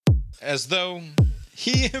as though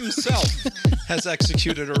he himself has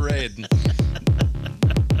executed a raid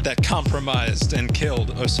that compromised and killed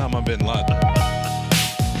Osama bin Laden.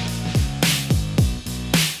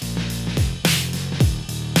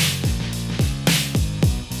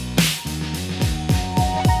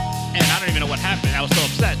 And I don't even know what happened. I was so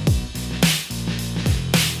upset.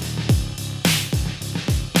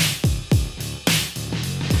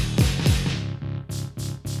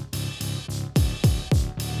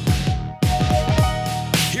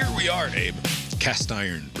 Here we are, Abe. Cast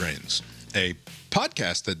Iron Brains, a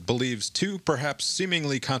podcast that believes two perhaps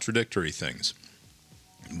seemingly contradictory things.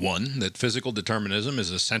 One, that physical determinism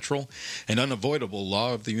is a central and unavoidable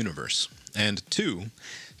law of the universe. And two,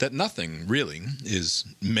 that nothing really is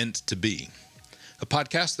meant to be. A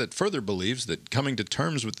podcast that further believes that coming to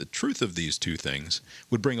terms with the truth of these two things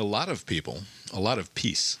would bring a lot of people a lot of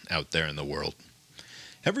peace out there in the world.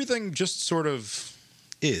 Everything just sort of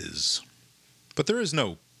is. But there is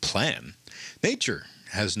no plan. Nature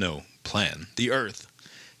has no plan. The earth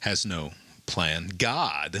has no plan.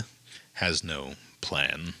 God has no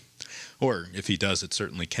plan. Or, if he does, it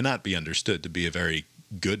certainly cannot be understood to be a very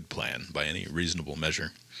good plan by any reasonable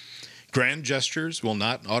measure. Grand gestures will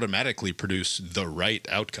not automatically produce the right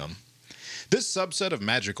outcome. This subset of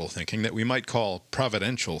magical thinking that we might call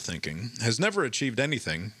providential thinking has never achieved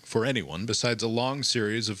anything for anyone besides a long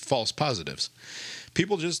series of false positives.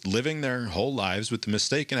 People just living their whole lives with the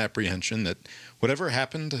mistaken apprehension that whatever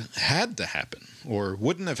happened had to happen, or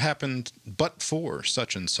wouldn't have happened but for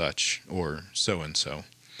such and such, or so and so.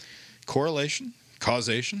 Correlation?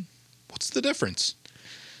 Causation? What's the difference?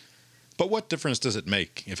 But what difference does it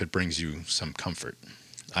make if it brings you some comfort?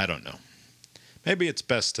 I don't know. Maybe it's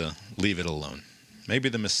best to leave it alone. Maybe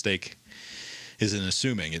the mistake is in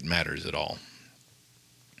assuming it matters at all.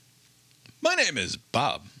 My name is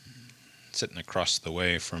Bob, sitting across the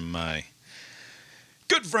way from my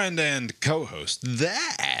good friend and co-host.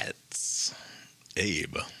 That's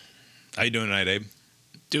Abe. How you doing tonight, Abe?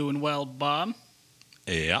 Doing well, Bob.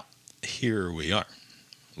 Yeah, here we are.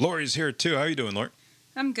 Lori's here too. How you doing, Lori?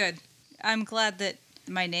 I'm good. I'm glad that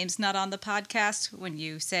my name's not on the podcast. When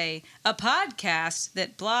you say a podcast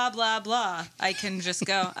that blah, blah, blah, I can just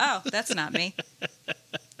go, oh, that's not me.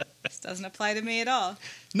 This doesn't apply to me at all.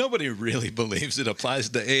 Nobody really believes it applies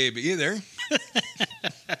to Abe either.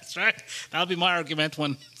 That's right. That'll be my argument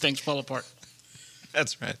when things fall apart.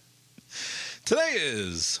 That's right. Today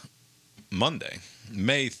is Monday,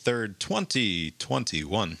 May 3rd,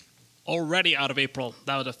 2021. Already out of April.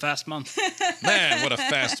 That was a fast month. Man, what a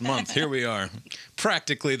fast month. Here we are.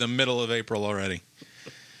 Practically the middle of April already.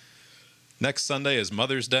 Next Sunday is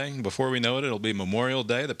Mother's Day. Before we know it, it'll be Memorial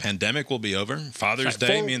Day. The pandemic will be over. Father's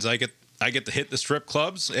Day means I get to hit the strip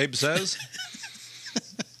clubs, Abe says.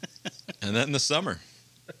 And then the summer.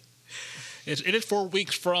 It is 4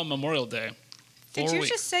 weeks from Memorial Day. Did you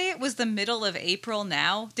just say it was the middle of April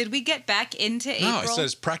now? Did we get back into April? No, it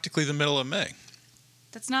says practically the middle of May.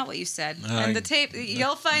 That's not what you said. And the tape,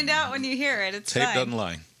 you'll find out when you hear it. It's tape fine. Doesn't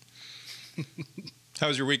lie. How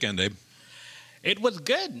was your weekend, Abe? It was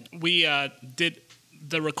good. We did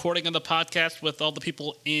the recording of the podcast with all the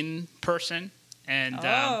people in person. And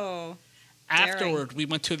afterward, we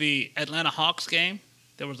went to the Atlanta Hawks game.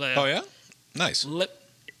 There was a oh, yeah? Nice.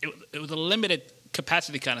 It was a limited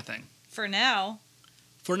capacity kind of thing. For now.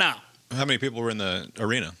 How many people were in the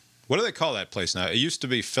arena? What do they call that place now? It used to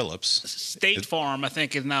be Phillips. State Farm, I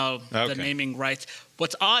think, is now the naming rights.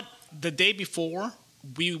 What's odd, the day before,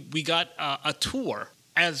 we got a tour.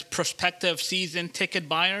 As prospective season ticket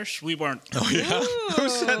buyers, we weren't. Oh, yeah? Who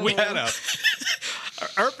sent that out?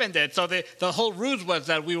 Urban did. So the whole ruse was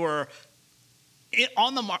that we were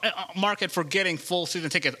on the market for getting full season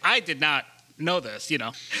tickets. I did not know this,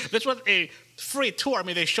 This was a free tour. I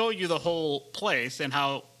mean, they show you the whole place and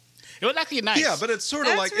how... It was actually nice. Yeah, but it's sort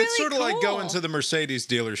of like really like going to the Mercedes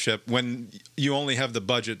dealership when you only have the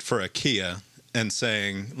budget for a Kia and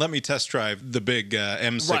saying, "Let me test drive the big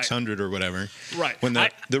M600 or whatever." Right. When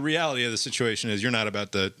the reality of the situation is you're not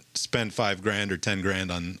about to spend $5,000 or $10,000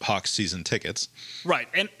 on Hawks season tickets. Right.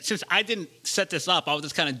 And since I didn't set this up, I was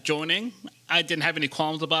just kind of joining. I didn't have any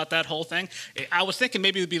qualms about that whole thing. I was thinking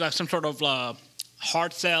maybe it would be like some sort of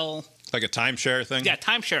hard sell. Like a timeshare thing? Yeah,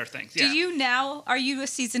 timeshare things. Yeah. Are you a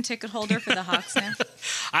season ticket holder for the Hawks now?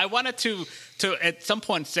 I wanted to at some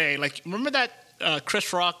point say, like, remember that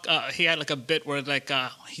Chris Rock, he had like a bit where like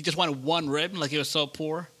he just wanted one rib, like he was so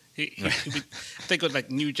poor. I think it was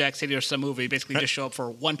like New Jack City or some movie. He basically just show up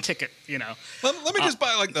for one ticket, Let me just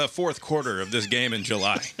buy like the fourth quarter of this game in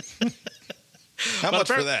July. How much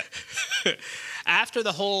for that? After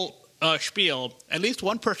the whole spiel, at least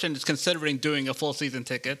one person is considering doing a full season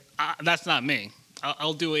ticket. That's not me.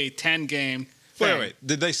 I'll do a 10-game thing. Wait.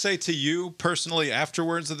 Did they say to you personally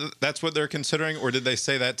afterwards that that's what they're considering, or did they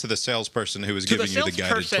say that to the salesperson who was giving you the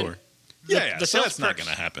guided tour? So that's not going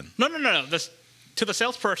to happen. No. To the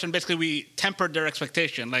salesperson, basically, we tempered their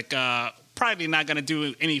expectation. Like, probably not going to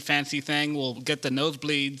do any fancy thing. We'll get the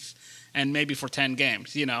nosebleeds, and maybe for 10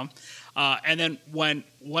 games, you know. And then when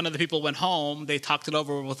one of the people went home, they talked it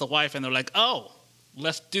over with the wife, and they're like, "Oh,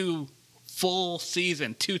 let's do full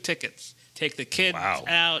season, 2 tickets. Take the kids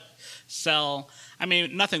out, sell." I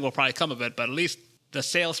mean, nothing will probably come of it, but at least the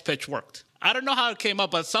sales pitch worked. I don't know how it came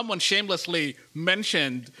up, but someone shamelessly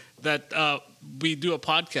mentioned that we do a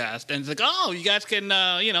podcast, and it's like, "Oh, you guys can,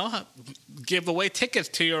 give away tickets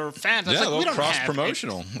to your fans." I was like, we don't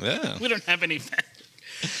cross-promotional. We don't have any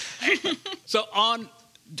fans. So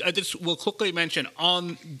we'll quickly mention,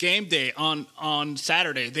 on game day, on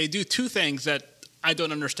Saturday, they do 2 things that I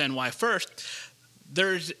don't understand why. First,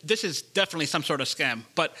 this is definitely some sort of scam,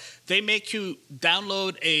 but they make you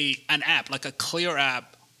download an app, like a Clear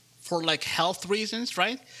app, for like health reasons,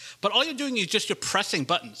 right? But all you're doing is you're pressing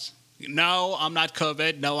buttons. No, I'm not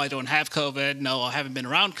COVID. No, I don't have COVID. No, I haven't been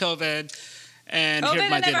around COVID. And oh, here's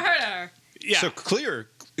my never heard of her. Yeah. So Clear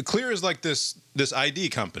is like this ID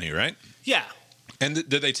company, right? Yeah. And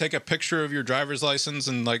did they take a picture of your driver's license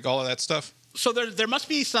and like all of that stuff? So there must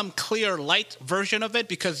be some Clear Light version of it,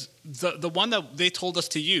 because the one that they told us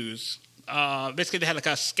to use, basically they had like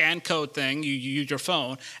a scan code thing. You use your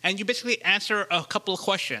phone, and you basically answer a couple of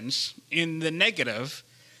questions in the negative,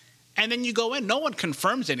 and then you go in. No one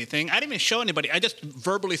confirms anything. I didn't even show anybody. I just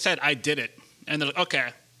verbally said I did it, and they're like, "Okay."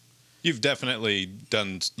 You've definitely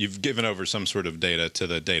you've given over some sort of data to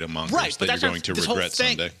the data mongers, right, that you're going to regret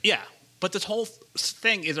someday. Yeah, but this whole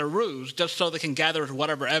thing is a ruse just so they can gather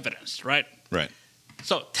whatever evidence, right? Right.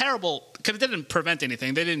 So terrible, because it didn't prevent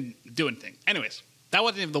anything. They didn't do anything. Anyways, that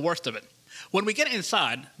wasn't even the worst of it. When we get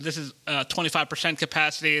inside, this is 25%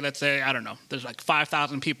 capacity. Let's say, I don't know, there's like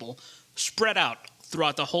 5,000 people spread out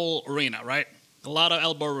throughout the whole arena, right? A lot of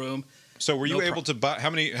elbow room. So were you able to buy, how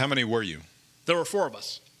many were you? There were 4 of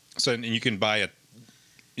us. So you can buy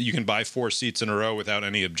 4 seats in a row without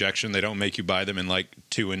any objection. They don't make you buy them in like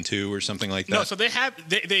 2 and 2 or something like that. No, so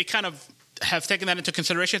they kind of have taken that into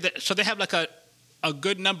consideration. So they have like a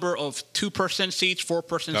good number of 2-person seats,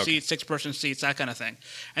 4-person seats, 6-person seats, that kind of thing.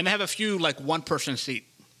 And they have a few like 1-person seat,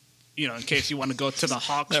 in case you want to go to the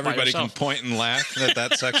Hawks. Everybody by yourself. can point and laugh at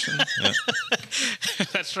that section. Yeah.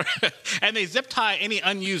 That's right. And they zip tie any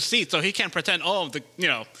unused seat, so he can't pretend.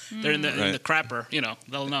 They're in the crapper.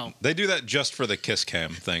 They'll know. They do that just for the kiss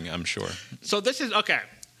cam thing, I'm sure. So this is okay.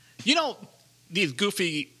 These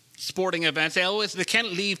goofy sporting events, they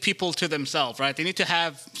can't leave people to themselves, right? They need to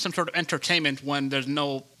have some sort of entertainment when there's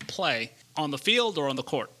no play on the field or on the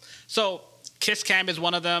court. So Kiss Cam is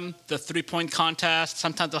one of them. The 3-point contest.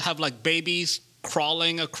 Sometimes they'll have like babies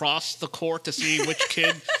crawling across the court to see which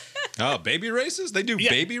kid. Oh, baby races? They do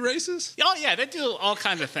baby races? Oh yeah, they do all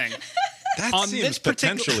kinds of things. That seems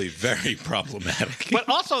potentially very problematic. But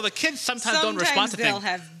also, the kids sometimes don't respond to things. They'll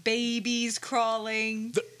have babies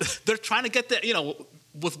crawling. They're trying to get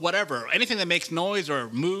with whatever, anything that makes noise or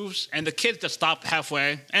moves, and the kids just stop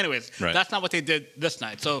halfway. Anyways, That's not what they did this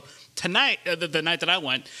night. So tonight, the night that I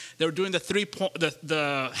went, they were doing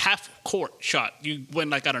the half court shot. You win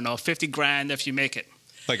like, I don't know, $50,000 if you make it.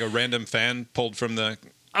 Like a random fan pulled from the...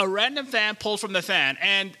 A random fan pulled from the fan.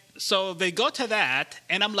 And so they go to that,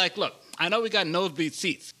 and I'm like, look, I know we got nosebleed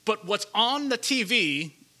seats, but what's on the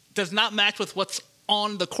TV does not match with what's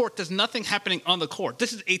on the court. There's nothing happening on the court.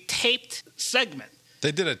 This is a taped segment.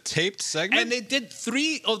 They did a taped segment? And they did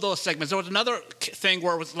 3 of those segments. There was another thing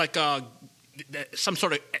where it was like some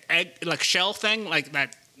sort of egg, like shell thing, like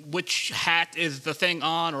that, which hat is the thing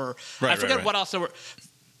on, or I forget what else there were.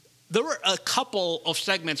 There were a couple of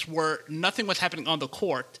segments where nothing was happening on the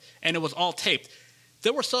court, and it was all taped. They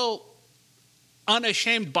were so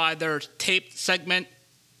unashamed by their taped segment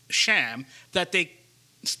sham that they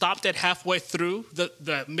stopped it halfway through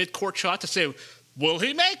the mid-court shot to say, will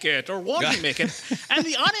he make it or won't he make it? And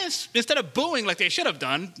the audience, instead of booing like they should have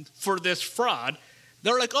done for this fraud,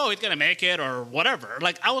 they're like, oh, he's going to make it or whatever.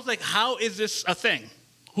 Like, I was like, how is this a thing?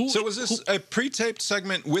 So was this a pre-taped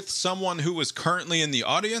segment with someone who was currently in the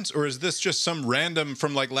audience, or is this just some random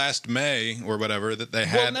from like last May or whatever that they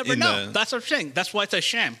had? We'll never know. That's what I'm saying. That's why it's a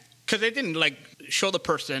sham. Because they didn't like show the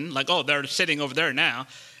person like, oh, they're sitting over there now.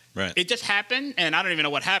 Right. It just happened, and I don't even know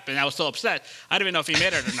what happened. I was so upset. I don't even know if he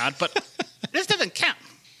made it or not. But this doesn't count.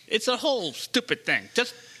 It's a whole stupid thing.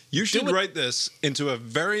 Just You should write this into a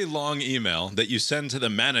very long email that you send to the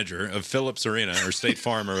manager of Phillips Arena or State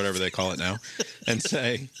Farm or whatever they call it now and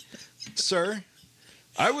say, "Sir,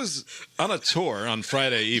 I was on a tour on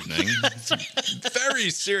Friday evening, very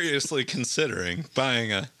seriously considering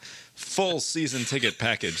buying a full season ticket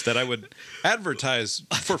package that I would advertise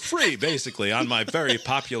for free, basically, on my very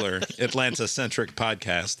popular Atlanta-centric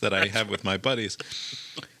podcast that I have with my buddies.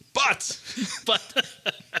 But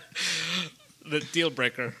the deal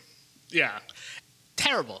breaker. Yeah.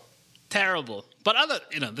 Terrible. But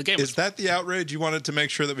the game is that the outrage you wanted to make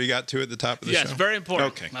sure that we got to at the top of the show? Yes, very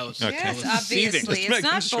important. Okay. Okay. Yes, I was seething. obviously. Just It's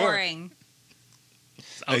not making sure. boring.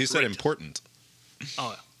 Oh, you said important.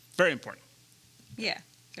 Oh, very important. Yeah,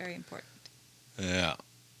 very important. Yeah.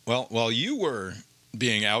 Well, while you were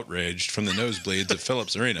being outraged from the nosebleeds at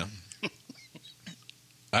Phillips Arena,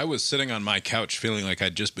 I was sitting on my couch feeling like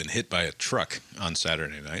I'd just been hit by a truck on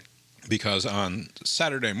Saturday night because on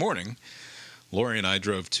Saturday morning, Lori and I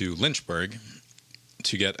drove to Lynchburg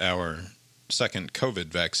to get our second COVID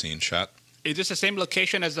vaccine shot. Is this the same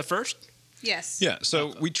location as the first? Yes. Yeah,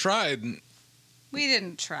 so we tried. We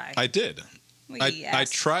didn't try. I did. I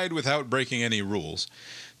asked. tried without breaking any rules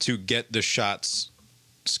to get the shots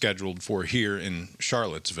scheduled for here in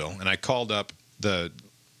Charlottesville. And I called up the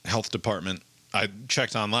health department. I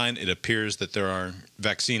checked online. It appears that there are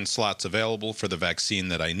vaccine slots available for the vaccine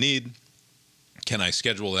that I need. Can I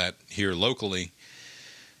schedule that here locally?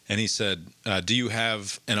 And he said, do you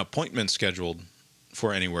have an appointment scheduled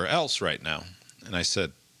for anywhere else right now? And I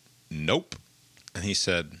said, nope. And he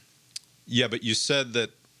said, yeah, but you said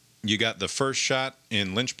that you got the first shot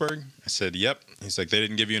in Lynchburg? I said, yep. He's like, they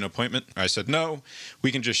didn't give you an appointment? I said, no,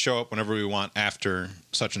 we can just show up whenever we want after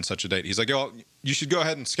such and such a date. He's like, oh, you should go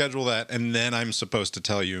ahead and schedule that, and then I'm supposed to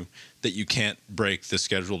tell you that you can't break the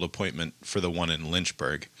scheduled appointment for the one in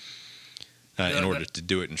Lynchburg in order to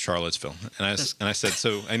do it in Charlottesville. And I said,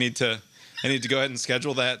 so I need to go ahead and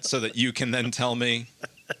schedule that so that you can then tell me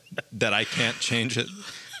that I can't change it.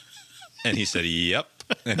 And he said, yep.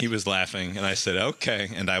 And he was laughing, and I said, okay.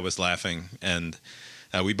 And I was laughing, and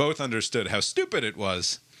we both understood how stupid it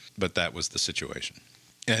was, but that was the situation.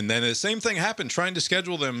 And then the same thing happened trying to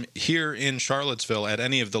schedule them here in Charlottesville at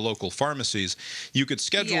any of the local pharmacies. You could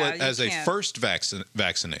schedule it as a first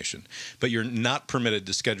vaccination, but you're not permitted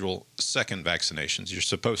to schedule second vaccinations. You're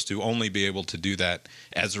supposed to only be able to do that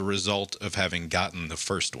as a result of having gotten the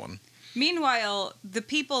first one. Meanwhile, the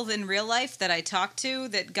people in real life that I talked to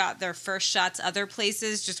that got their first shots other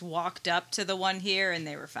places just walked up to the one here and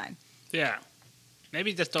they were fine. Yeah.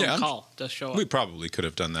 Maybe just don't call. Just show up. We probably could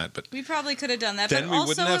have done that, but we probably could have done that. Then but we also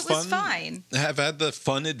wouldn't have it was fun, fine. Have had the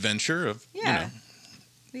fun adventure of We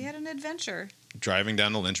had an adventure. Driving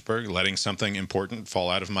down to Lynchburg, letting something important fall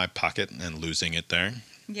out of my pocket and losing it there.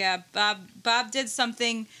 Yeah, Bob did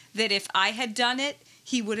something that if I had done it,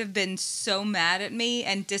 he would have been so mad at me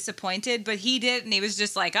and disappointed, but he did, and he was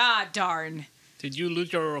just like, darn. Did you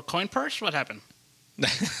lose your coin purse? What happened? No,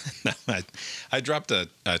 I dropped a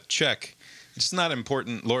check. It's not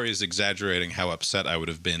important. Lori is exaggerating how upset I would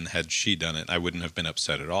have been had she done it. I wouldn't have been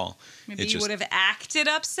upset at all. Maybe you would have acted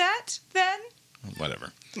upset then?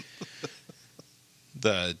 Whatever.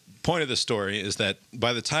 The point of the story is that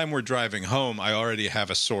by the time we're driving home, I already have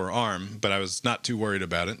a sore arm, but I was not too worried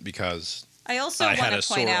about it because I also had want a to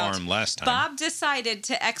point sore out arm last time. Bob decided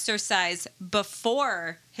to exercise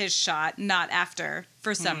before his shot, not after,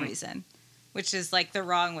 for some reason, which is like the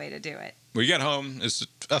wrong way to do it. We get home, it's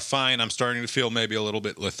fine. I'm starting to feel maybe a little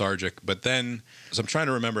bit lethargic. But then, as I'm trying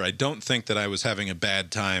to remember, I don't think that I was having a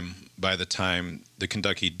bad time by the time the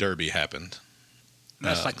Kentucky Derby happened.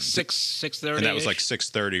 That's like 6:30. And that was like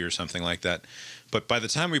 6:30 or something like that. But by the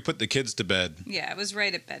time we put the kids to bed... Yeah, it was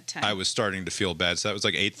right at bedtime. I was starting to feel bad. So that was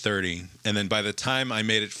like 8:30. And then by the time I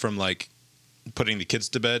made it from like putting the kids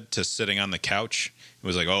to bed to sitting on the couch, it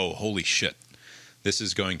was like, oh, holy shit. This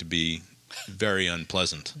is going to be very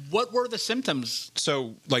unpleasant. What were the symptoms?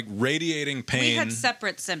 So like radiating pain. We had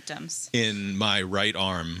separate symptoms. In my right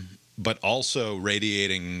arm, but also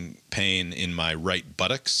radiating pain in my right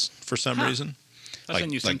buttocks for some reason. That's a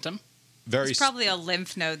new symptom. There's probably a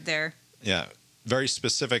lymph node there. Yeah. Very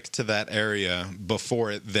specific to that area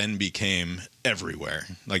before it then became everywhere.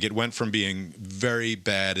 Like it went from being very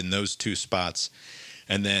bad in those two spots,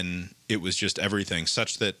 and then it was just everything,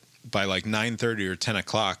 such that by like 9:30 or 10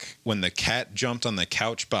 o'clock, when the cat jumped on the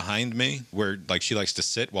couch behind me, where like she likes to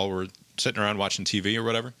sit while we're sitting around watching TV or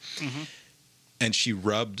whatever, and she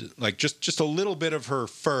rubbed like just a little bit of her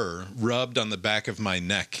fur rubbed on the back of my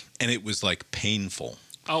neck, and it was like painful.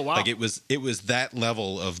 Oh, wow. Like it was that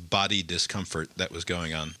level of body discomfort that was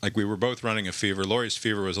going on. Like we were both running a fever. Lori's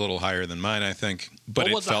fever was a little higher than mine, I think, but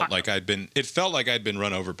What it was the felt hi- like I'd been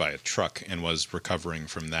run over by a truck and was recovering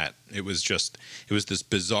from that. It was this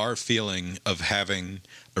bizarre feeling of having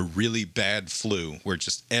a really bad flu where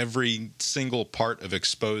just every single part of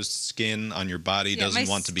exposed skin on your body doesn't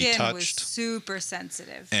want to be My skin was touched. super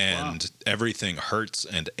sensitive. And everything hurts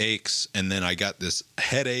and aches, and then I got this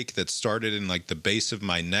headache that started in like the base of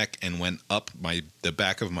my neck and went up the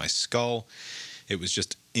back of my skull. It was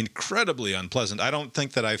just incredibly unpleasant. I don't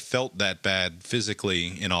think that I felt that bad physically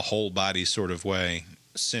in a whole body sort of way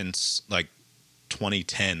since like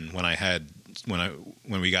 2010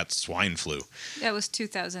 when we got swine flu. That was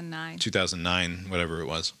 2009. 2009, whatever it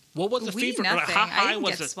was. What was the We fever? nothing. How I high didn't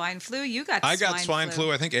was get it? swine flu. You got I got swine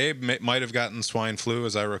flu. I think Abe might have gotten swine flu,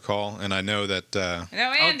 as I recall, and I know that No,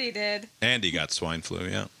 Andy did. Andy got swine flu.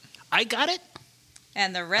 Yeah, I got it.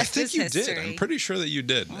 And the I rest think is you history. did. I'm pretty sure that you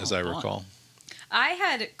did, as I boy. recall. I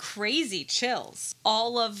had crazy chills.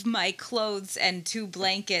 All of my clothes and 2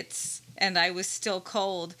 blankets, and I was still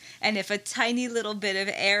cold. And if a tiny little bit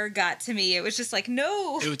of air got to me, it was just like,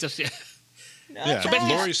 no. It was just not Yeah, that.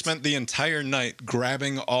 Lori spent the entire night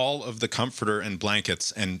grabbing all of the comforter and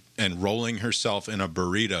blankets and rolling herself in a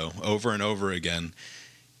burrito over and over again,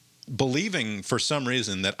 believing for some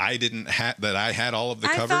reason that I had all of the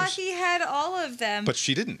I covers, thought he had all of them. but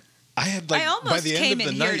she didn't. I had like I almost by the came end of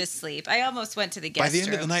in the here night. to sleep. I almost went to the guest By the end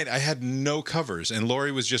of the room. night, I had no covers, and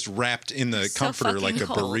Lori was just wrapped in the So comforter like a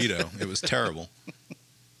fucking cold. burrito. It was terrible.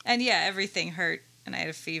 And yeah, everything hurt, and I had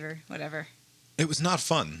a fever, whatever. It was not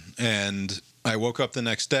fun, and I woke up the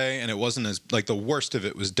next day, and it wasn't as like the worst of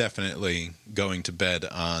it was definitely going to bed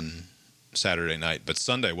on Saturday night, but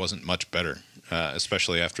Sunday wasn't much better,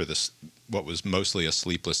 especially after this what was mostly a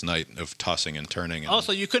sleepless night of tossing and turning. And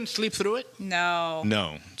also you couldn't sleep through it. No.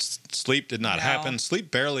 no, sleep did not No. happen. Sleep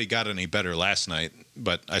barely got any better last night,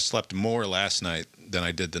 but I slept more last night than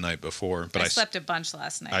I did the night before. But I slept a bunch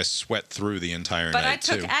last night. I sweat through the entire but night I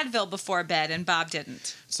took too. Advil before bed, and Bob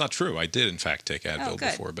didn't. It's not true. I did in fact take Advil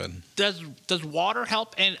good. before bed. Does water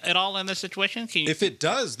help at all in this situation? Can you? If it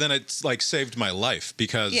does, then it's like saved my life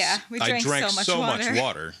because Yeah, we I drank drank so much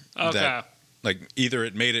water Okay. that like either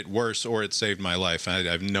it made it worse or it saved my life. I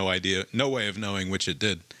have no way of knowing which it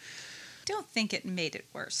did. Don't think it made it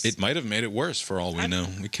worse. It might have made it worse for all we know.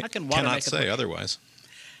 We can water cannot make it say worse? otherwise.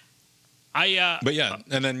 But yeah,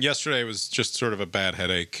 and then yesterday was just sort of a bad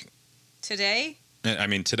headache. Today, I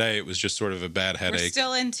mean, today it was just sort of a bad we're headache,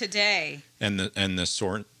 still in today. and the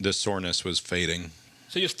soreness was fading.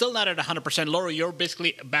 So you're still not at 100%. Laura, you're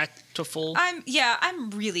basically back to full. I'm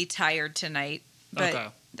really tired tonight, but Okay.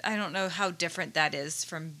 I don't know how different that is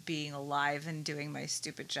from being alive and doing my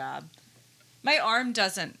stupid job. My arm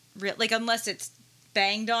doesn't unless it's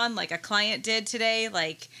banged on like a client did today,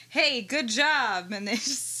 like, hey, good job, and they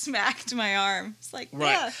just smacked my arm. It's like,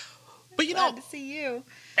 Right. yeah, But you glad know, to see you.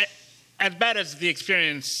 as bad as the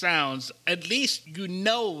experience sounds, at least you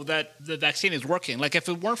know that the vaccine is working. Like if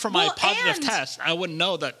it weren't for my Well, positive and- test, I wouldn't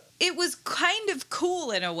know that. It was kind of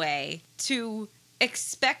cool in a way to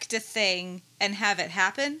expect a thing and have it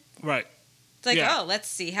happen. Right. It's like, Yeah. oh, let's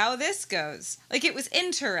see how this goes. Like, it was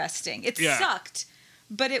interesting. It Yeah. sucked,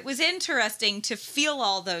 but it was interesting to feel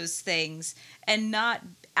all those things and not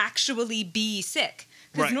actually be sick.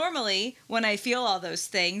 Because Right. normally, when I feel all those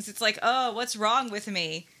things, it's like, oh, what's wrong with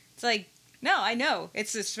me? It's like, no, I know.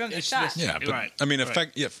 It's just from the It's shot. just- Yeah, but Right, I mean,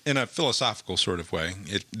 right. in a philosophical sort of way,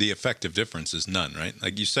 the effective difference is none, right?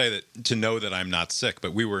 Like you say that to know that I'm not sick,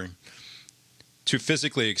 but to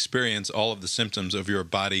physically experience all of the symptoms of your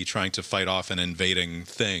body trying to fight off an invading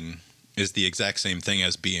thing is the exact same thing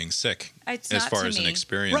as being sick, It's as not far to as an me.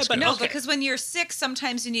 experience Right, but goes. No, Okay. because when you're sick,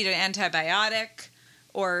 sometimes you need an antibiotic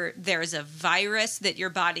or there's a virus that your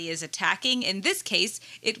body is attacking. In this case,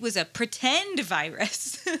 it was a pretend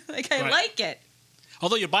virus. Like, I Right. like it.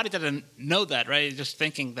 Although your body doesn't know that, right? It's just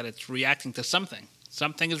thinking that it's reacting to something.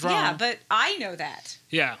 Something is wrong. Yeah, but I know that.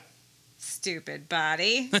 Yeah. Stupid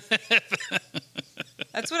body.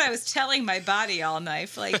 That's what I was telling my body all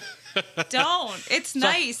night. Like, don't. It's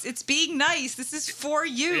nice. It's being nice. This is for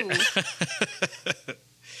you.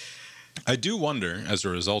 I do wonder, as a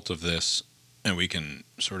result of this, and we can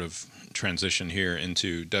sort of transition here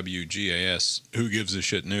into WGAS, Who Gives a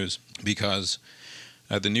Shit News, because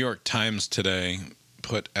the New York Times today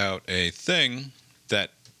put out a thing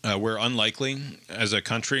that we're unlikely as a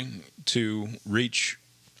country to reach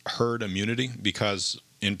herd immunity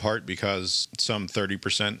in part because some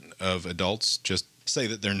 30% of adults just say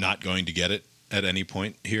that they're not going to get it at any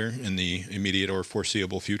point here in the immediate or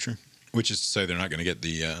foreseeable future, which is to say they're not going to get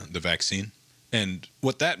the vaccine. And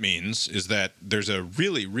what that means is that there's a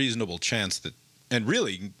really reasonable chance that, and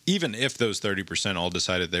really, even if those 30% all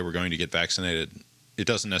decided they were going to get vaccinated, it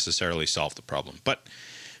doesn't necessarily solve the problem. But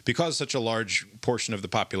because such a large portion of the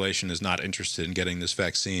population is not interested in getting this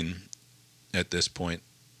vaccine at this point,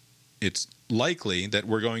 it's likely that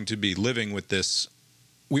we're going to be living with this.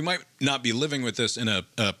 We might not be living with this in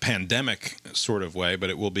a pandemic sort of way, but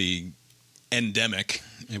it will be endemic.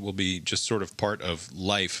 It will be just sort of part of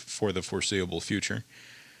life for the foreseeable future.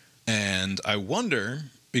 And I wonder,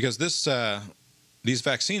 because these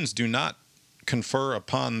vaccines do not confer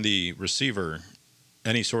upon the receiver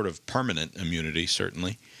any sort of permanent immunity,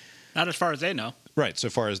 certainly. Not as far as they know. Right, so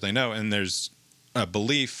far as they know. And there's a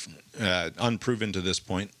belief, unproven to this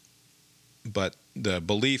point, but the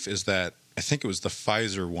belief is that, I think it was the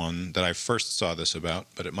Pfizer one that I first saw this about,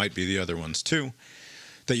 but it might be the other ones too,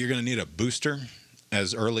 that you're going to need a booster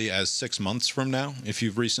as early as 6 months from now if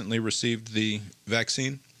you've recently received the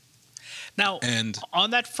vaccine. Now, And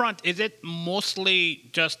on that front, is it mostly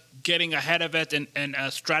just getting ahead of it and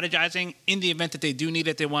strategizing in the event that they do need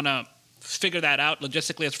it? They want to figure that out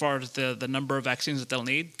logistically as far as the number of vaccines that they'll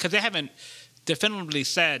need? Because they haven't definitively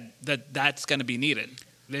said that that's going to be needed.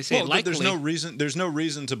 They say likely. There's no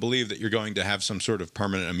reason to believe that you're going to have some sort of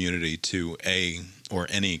permanent immunity to any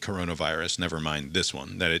coronavirus, never mind this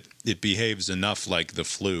one, that it behaves enough like the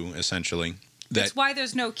flu, essentially. That's why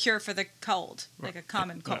there's no cure for the cold, like a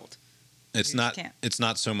common cold. It's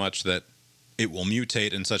not so much that it will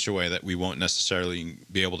mutate in such a way that we won't necessarily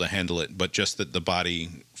be able to handle it, but just that the body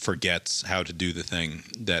forgets how to do the thing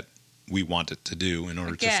that we want it to do in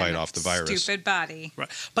order to fight off the virus. Stupid body. Right.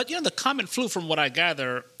 But, the common flu, from what I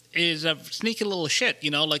gather, is a sneaky little shit.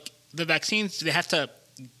 Like the vaccines, they have to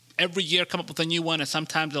every year come up with a new one, and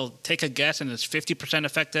sometimes they'll take a guess and it's 50%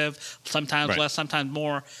 effective, sometimes less, sometimes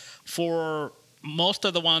more. For most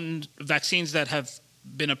of the vaccines that have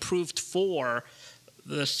been approved for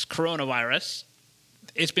this coronavirus,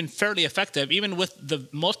 it's been fairly effective. Even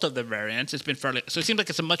with most of the variants, it's been fairly. So it seems like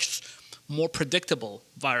it's a much more predictable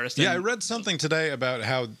virus. I read something today about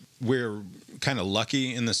how we're kind of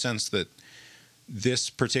lucky in the sense that this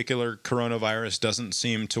particular coronavirus doesn't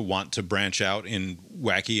seem to want to branch out in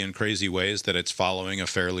wacky and crazy ways, that it's following a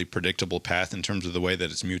fairly predictable path in terms of the way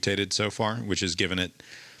that it's mutated so far, which has given it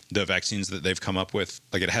the vaccines that they've come up with.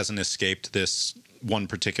 Like, it hasn't escaped this one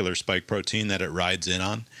particular spike protein that it rides in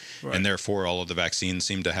on, and therefore all of the vaccines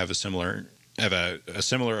seem to have a similar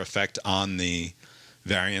effect on the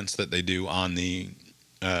variants that they do on the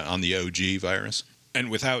OG virus.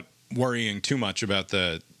 And without worrying too much about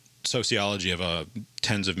the sociology of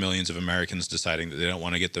tens of millions of Americans deciding that they don't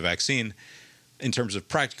want to get the vaccine, in terms of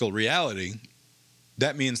practical reality,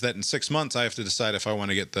 that means that in 6 months I have to decide if I want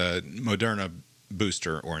to get the Moderna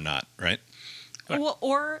booster or not, right? Well,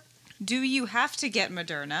 or do you have to get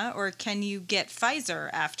Moderna, or can you get Pfizer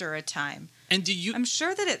after a time? And do you? I'm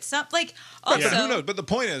sure that it's not like. Also, but who knows? But the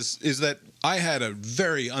point is that I had a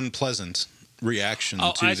very unpleasant reaction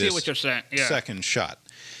to I this see what you're saying. Yeah. second shot,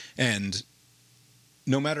 and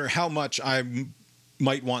no matter how much I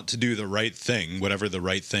might want to do the right thing, whatever the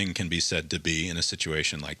right thing can be said to be in a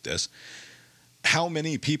situation like this, how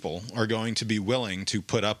many people are going to be willing to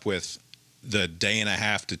put up with the day and a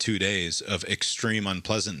half to 2 days of extreme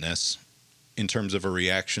unpleasantness in terms of a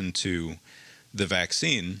reaction to the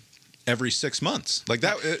vaccine every 6 months? Like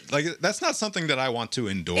that's not something that I want to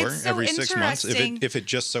endure every 6 months. If it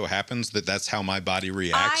just so happens that that's how my body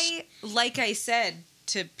reacts. Like I said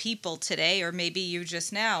to people today, or maybe you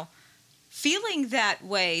just now, feeling that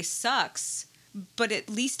way sucks, but at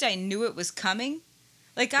least I knew it was coming.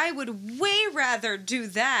 Like, I would way rather do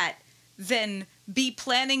that than be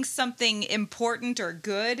planning something important or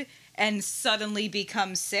good and suddenly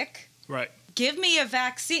become sick. Right. Give me a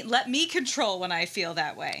vaccine. Let me control when I feel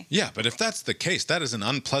that way. Yeah, but if that's the case, that is an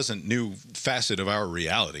unpleasant new facet of our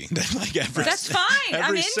reality. That's fine.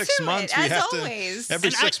 I'm into 6 months, it, as always.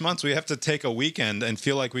 Every 6 months, we have to take a weekend and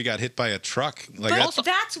feel like we got hit by a truck. Like, but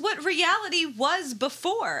that's what reality was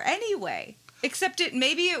before anyway. Except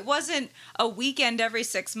maybe it wasn't a weekend every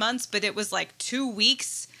 6 months, but it was like 2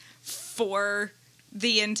 weeks for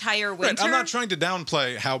the entire winter. Right. I'm not trying to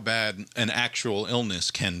downplay how bad an actual illness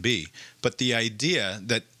can be, but the idea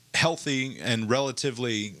that healthy and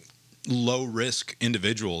relatively low-risk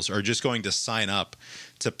individuals are just going to sign up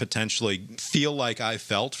to potentially feel like I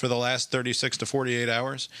felt for the last 36 to 48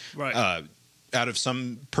 hours, right, out of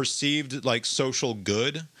some perceived social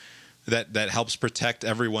good that helps protect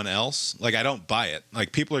everyone else. Like, I don't buy it.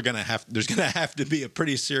 Like, people are there's going to have to be a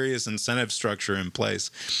pretty serious incentive structure in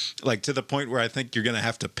place, like to the point where I think you're going to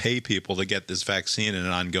have to pay people to get this vaccine in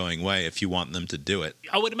an ongoing way if you want them to do it.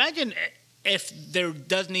 I would imagine if there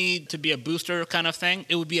does need to be a booster kind of thing,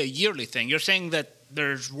 it would be a yearly thing. You're saying that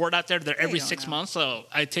there's word out there that every 6 months, so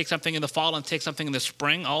I take something in the fall and take something in the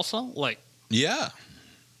spring also? Like, yeah.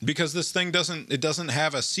 Because this thing doesn't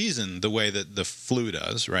have a season the way that the flu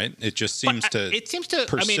does, right? It just seems to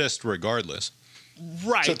persist regardless.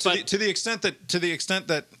 Right. So to the extent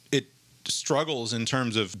that it struggles in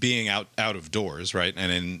terms of being out of doors, right,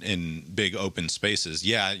 and in big open spaces,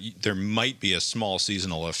 yeah, there might be a small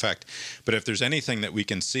seasonal effect. But if there's anything that we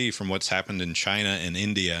can see from what's happened in China and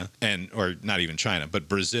India, or not even China, but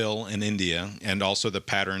Brazil and India, and also the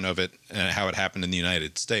pattern of it, how it happened in the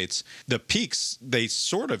United States, the peaks, they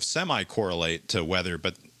sort of semi-correlate to weather,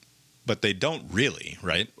 but they don't really,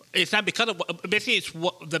 right? It's not because of basically it's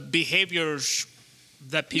what the behaviors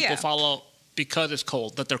that people follow because it's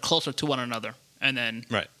cold, that they're closer to one another, and then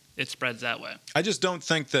it spreads that way. I don't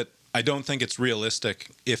think it's realistic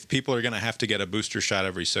if people are going to have to get a booster shot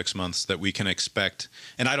every 6 months that we can expect.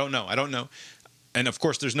 And I don't know. And of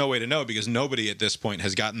course, there's no way to know because nobody at this point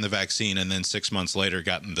has gotten the vaccine and then 6 months later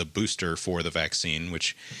gotten the booster for the vaccine,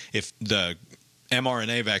 which if the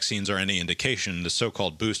mRNA vaccines are any indication, the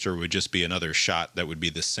so-called booster would just be another shot that would be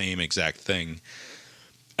the same exact thing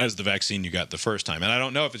as the vaccine you got the first time. And I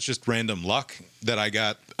don't know if it's just random luck that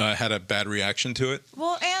I had a bad reaction to it.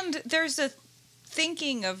 Well, and there's a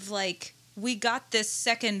thinking of like, we got this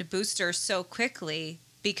second booster so quickly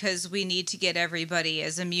because we need to get everybody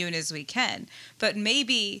as immune as we can. But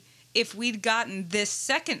maybe if we'd gotten this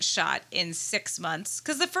second shot in 6 months,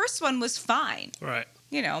 because the first one was fine. Right.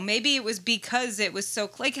 You know, maybe it was because it was so,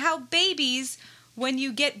 like how babies, when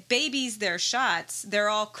you get babies their shots, they're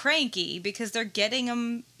all cranky because they're getting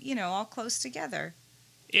them, you know, all close together.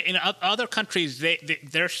 In other countries,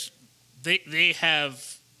 they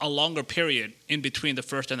have a longer period in between the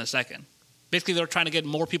first and the second. Basically, they're trying to get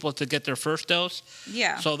more people to get their first dose.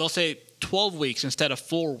 Yeah. So they'll say 12 weeks instead of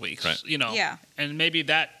 4 weeks. Right. You know. Yeah. And maybe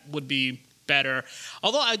that would be better.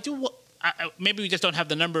 Although maybe we just don't have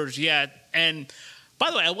the numbers yet. And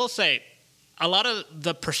by the way, I will say, a lot of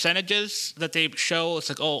the percentages that they show, it's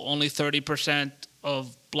like, oh, only 30%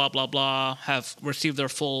 of blah, blah, blah have received their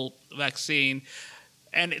full vaccine.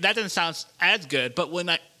 And that doesn't sound as good. But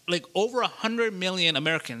when over 100 million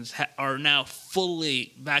Americans are now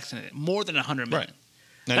fully vaccinated, more than 100 million. Right.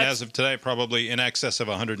 And as of today, probably in excess of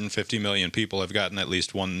 150 million people have gotten at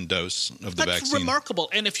least one dose of the vaccine. That's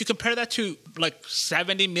remarkable. And if you compare that to like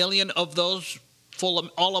 70 million of those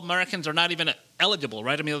all Americans are not even eligible,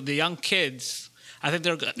 right? I mean, the young kids, I think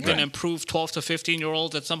they're going to improve 12 to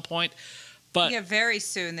 15-year-olds at some point. But yeah, very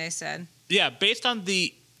soon, they said. Yeah, based on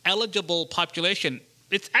the eligible population,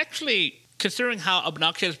 it's actually, considering how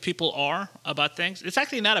obnoxious people are about things, it's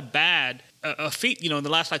actually not a bad feat. You know, in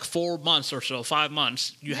the last 4 months or so, 5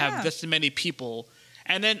 months, you have this many people.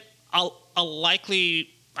 And then a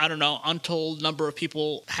likely, I don't know, untold number of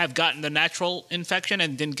people have gotten the natural infection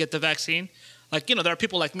and didn't get the vaccine. There are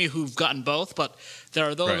people like me who've gotten both, but there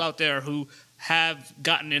are those out there who have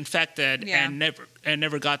gotten infected and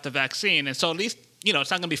never got the vaccine. And so at least, it's not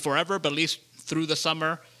going to be forever, but at least through the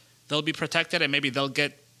summer, they'll be protected and maybe they'll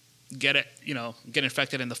get it, get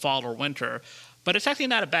infected in the fall or winter. But it's actually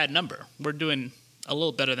not a bad number. We're doing a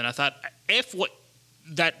little better than I thought. If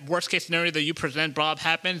that worst case scenario that you present, Bob,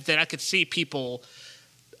 happens, then I could see people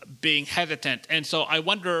being hesitant. And so I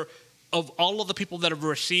wonder, of all of the people that have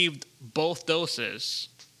received both doses,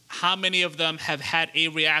 how many of them have had a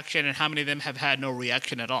reaction and how many of them have had no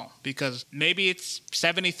reaction at all? Because maybe it's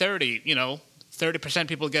 70-30, 30%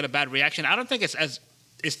 people get a bad reaction. I don't think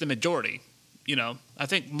it's the majority, I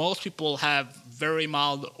think most people have very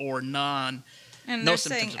mild or And they're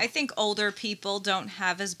saying, I think older people don't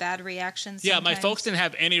have as bad reactions. Yeah, sometimes. my folks didn't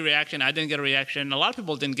have any reaction. I didn't get a reaction. A lot of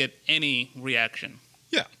people didn't get any reaction.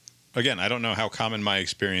 Yeah. Again, I don't know how common my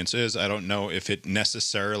experience is. I don't know if it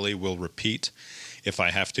necessarily will repeat if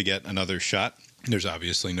I have to get another shot. There's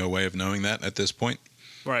obviously no way of knowing that at this point.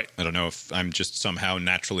 Right. I don't know if I'm just somehow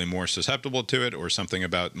naturally more susceptible to it or something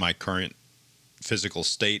about my current physical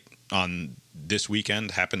state on this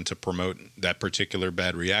weekend happened to promote that particular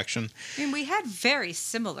bad reaction. I mean, we had very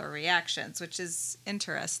similar reactions, which is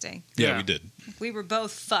interesting. Yeah, we did. We were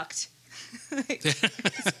both fucked. It's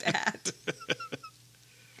bad.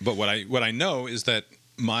 But what I know is that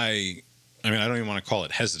I don't even want to call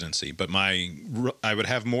it hesitancy, but I would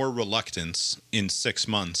have more reluctance in 6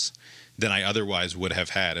 months than I otherwise would have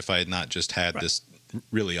had if I had not just had this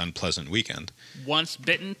really unpleasant weekend. Once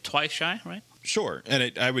bitten, twice shy, right? Sure,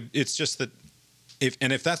 and it's just that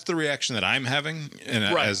if that's the reaction that I'm having, and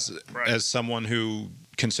as someone who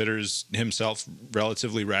considers himself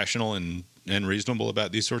relatively rational and reasonable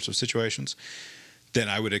about these sorts of situations, then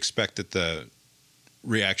I would expect that the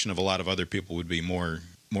reaction of a lot of other people would be more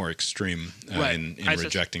extreme Right. in I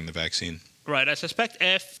rejecting the vaccine. Right. I suspect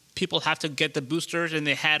if people have to get the boosters and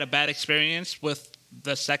they had a bad experience with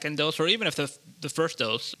the second dose, or even if the first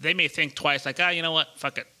dose, they may think twice, like, you know what,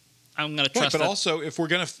 fuck it, I'm going to trust. Right, but that. also, if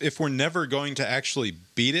we're never going to actually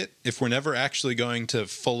beat it, if we're never actually going to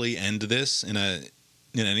fully end this in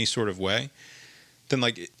any sort of way, then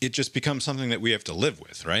like it just becomes something that we have to live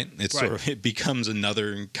with, right? It's Right. sort of, it becomes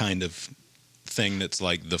another kind of thing that's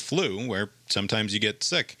like the flu, where sometimes you get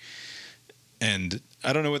sick, and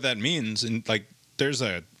I don't know what that means. And like, there's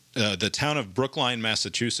the town of Brookline,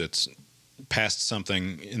 Massachusetts, passed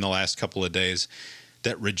something in the last couple of days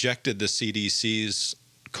that rejected the CDC's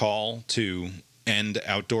call to end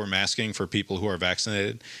outdoor masking for people who are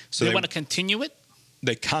vaccinated. So they want to continue it.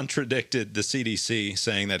 They contradicted the CDC,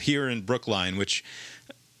 saying that here in Brookline, which,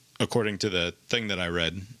 according to the thing that I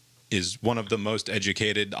read, is one of the most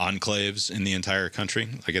educated enclaves in the entire country.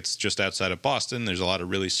 Like, it's just outside of Boston. There's a lot of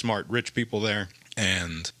really smart, rich people there.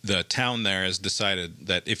 And the town there has decided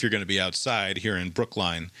that if you're going to be outside here in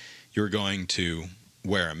Brookline, you're going to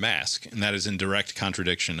wear a mask. And that is in direct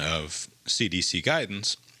contradiction of CDC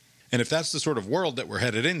guidance. And if that's the sort of world that we're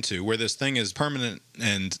headed into, where this thing is permanent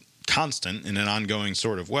and constant in an ongoing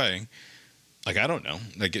sort of way, like, I don't know,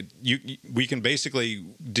 like we can basically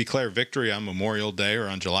declare victory on Memorial Day or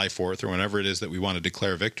on July 4th or whenever it is that we want to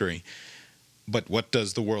declare victory. But what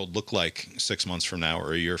does the world look like 6 months from now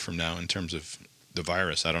or a year from now in terms of the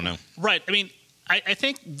virus? I don't know. Right. I mean, I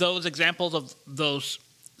think those examples of those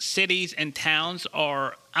cities and towns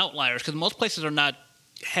are outliers, because most places are not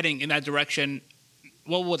heading in that direction.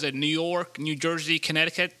 What was it? New York, New Jersey,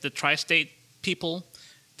 Connecticut, the tri-state people,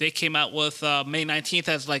 they came out with May 19th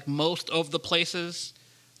as like most of the places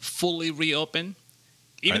fully reopen,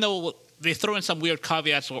 even Right. though they throw in some weird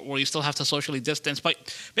caveats where you still have to socially distance. But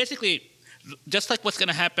basically, just like what's going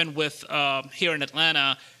to happen with here in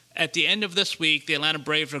Atlanta, at the end of this week, the Atlanta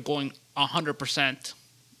Braves are going 100%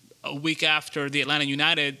 a week after the Atlanta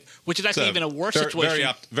United, which is actually even a worse situation.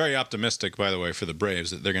 Very optimistic, by the way, for the Braves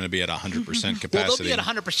that they're going to be at 100% capacity. Well, they'll be at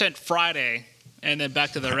 100% Friday, and then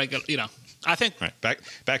back to the regular, I think. Right,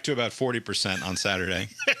 back to about 40% on Saturday.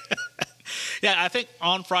 Yeah, I think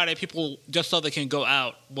on Friday, people, just so they can go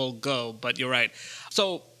out, will go. But you're right.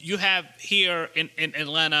 So you have here in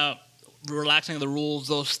Atlanta relaxing the rules.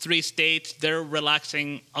 Those 3 states, they're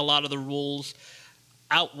relaxing a lot of the rules.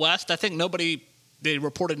 Out west, I think they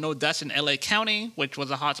reported no deaths in L.A. County, which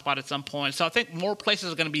was a hot spot at some point. So I think more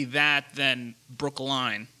places are going to be that than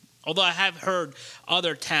Brookline. Although I have heard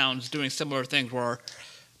other towns doing similar things where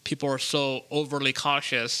people are so overly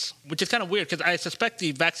cautious, which is kind of weird because I suspect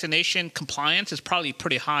the vaccination compliance is probably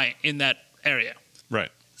pretty high in that area. Right.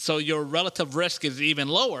 So your relative risk is even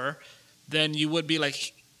lower than you would be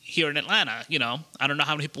like here in Atlanta. I don't know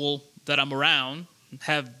how many people that I'm around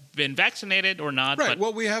have been vaccinated or not. Right. But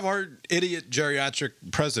Well, we have our idiot geriatric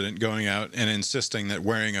president going out and insisting that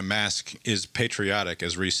wearing a mask is patriotic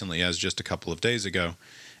as recently as just a couple of days ago.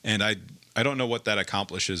 And I don't know what that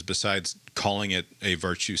accomplishes besides calling it a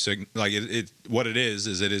virtue signal. Like what it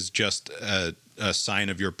is just a sign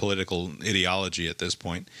of your political ideology at this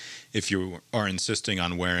point. If you are insisting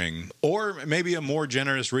on wearing, or maybe a more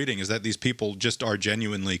generous reading is that these people just are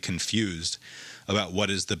genuinely confused about what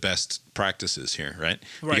is the best practices here, right?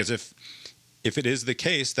 Because if it is the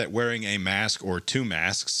case that wearing a mask or 2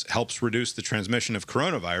 masks helps reduce the transmission of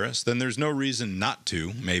coronavirus, then there's no reason not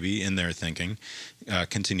to, maybe in their thinking,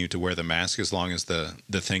 continue to wear the mask as long as the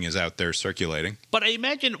thing is out there circulating. But I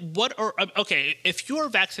imagine if you're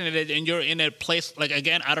vaccinated and you're in a place, like,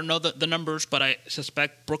 again, I don't know the numbers, but I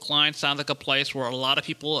suspect Brookline sounds like a place where a lot of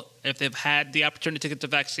people, if they've had the opportunity to get the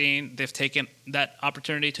vaccine, they've taken that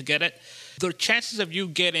opportunity to get it. The chances of you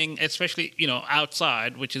getting, especially,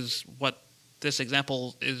 outside, which is what this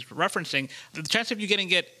example is referencing, the chance of you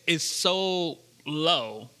getting it is so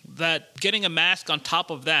low that getting a mask on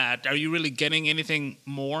top of that, are you really getting anything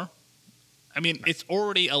more? I mean, it's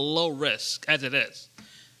already a low risk as it is.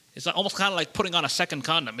 It's almost kind of like putting on a second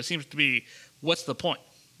condom. It seems to be, what's the point?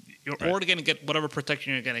 You're already going to get whatever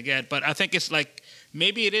protection you're going to get. But I think it's like,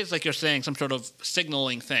 maybe it is like you're saying, some sort of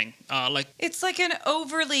signaling thing. It's like an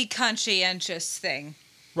overly conscientious thing.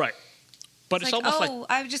 Right. But it's almost like,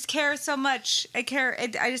 I just care so much. I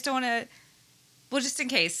just don't want to. Well, just in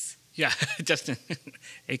case. Yeah,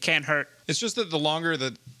 it can't hurt. It's just that the longer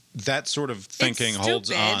that sort of thinking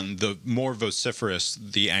holds on, the more vociferous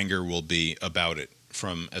the anger will be about it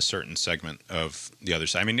from a certain segment of the other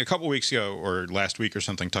side. I mean, a couple weeks ago or last week or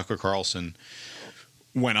something, Tucker Carlson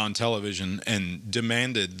went on television and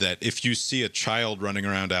demanded that if you see a child running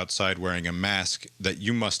around outside wearing a mask, that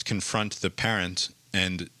you must confront the parent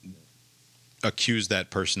and accuse that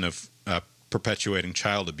person of perpetuating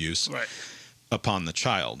child abuse upon the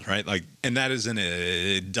child, right? Like, and that is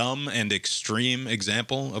a dumb and extreme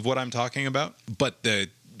example of what I'm talking about. But the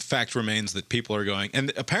fact remains that people are going,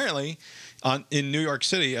 and apparently in New York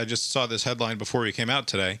City, I just saw this headline before we came out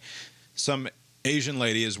today, some Asian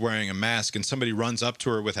lady is wearing a mask and somebody runs up to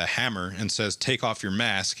her with a hammer and says, "Take off your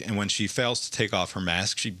mask." And when she fails to take off her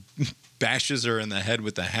mask, she bashes her in the head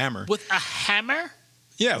with the hammer. With a hammer?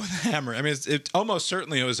 Yeah, with a hammer. I mean, it almost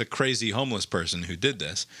certainly it was a crazy homeless person who did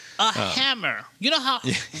this. A hammer. You know how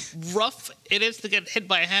rough it is to get hit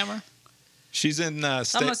by a hammer? She's in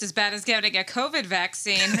almost as bad as getting a COVID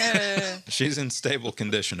vaccine. she's in stable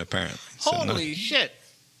condition apparently. So Holy shit.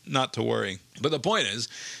 Not to worry. But the point is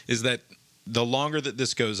that the longer that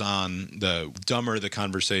this goes on, the dumber the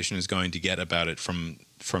conversation is going to get about it from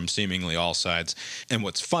seemingly all sides. And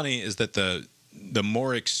what's funny is that the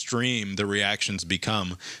more extreme the reactions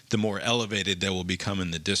become, the more elevated they will become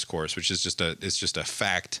in the discourse, which is just a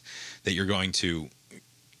fact that you're going to,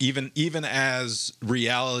 even as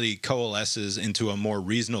reality coalesces into a more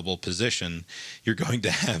reasonable position, you're going to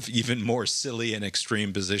have even more silly and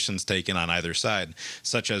extreme positions taken on either side,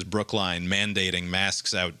 such as Brookline mandating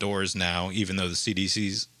masks outdoors now, even though the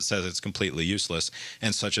CDC says it's completely useless,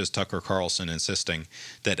 and such as Tucker Carlson insisting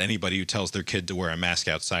that anybody who tells their kid to wear a mask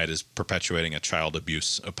outside is perpetuating a child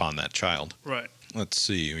abuse upon that child. Right. Let's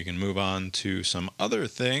see. We can move on to some other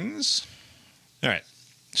things. All right.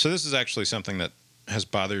 So this is actually something that has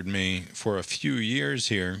bothered me for a few years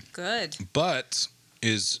here. Good. But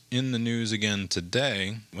is in the news again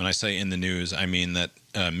today. When I say in the news, I mean that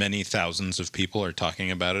many thousands of people are talking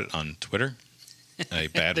about it on Twitter, a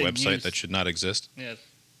bad website that should not exist. Yes.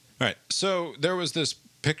 All right. So there was this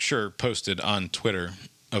picture posted on Twitter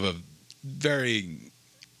of a very,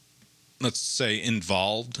 let's say,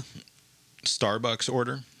 involved Starbucks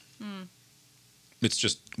order. It's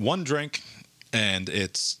just one drink, and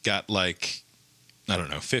it's got like, I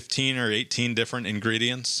don't know, 15 or 18 different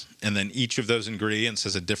ingredients. And then each of those ingredients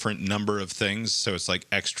has a different number of things. So it's like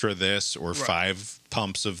extra this or 5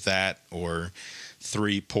 pumps of that or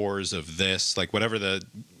 3 pours of this, like whatever the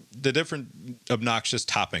different obnoxious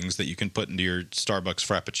toppings that you can put into your Starbucks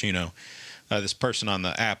Frappuccino. This person on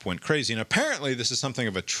the app went crazy. And apparently this is something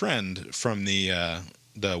of a trend from the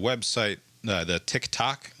website, the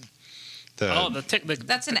TikTok.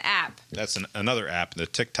 That's an app. That's another app, the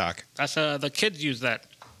TikTok. That's the kids use that,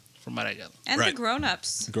 from what I gather. And the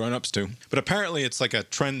grown-ups. Grown-ups too. But apparently it's like a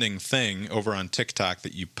trending thing over on TikTok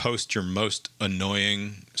that you post your most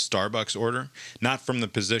annoying Starbucks order, not from the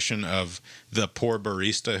position of the poor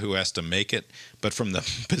barista who has to make it, but from the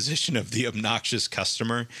position of the obnoxious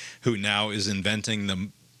customer who now is inventing the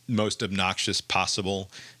most obnoxious possible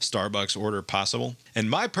Starbucks order possible. And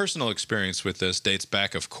my personal experience with this dates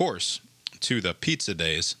back, of course, to the pizza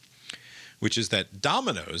days, which is that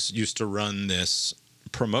Domino's used to run this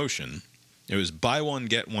promotion. It was buy one,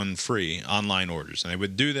 get one free online orders. And they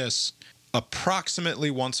would do this approximately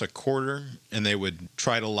once a quarter, and they would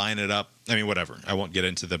try to line it up. I mean, whatever. I won't get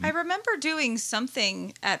into the... I remember doing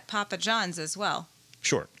something at Papa John's as well.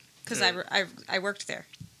 Sure. Because I worked there.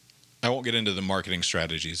 I won't get into the marketing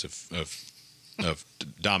strategies of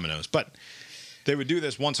Domino's, but they would do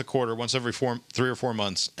this once a quarter, once every 3 or 4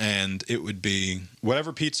 months, and it would be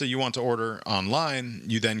whatever pizza you want to order online,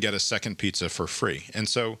 you then get a second pizza for free. And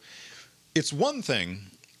so it's one thing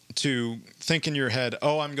to think in your head,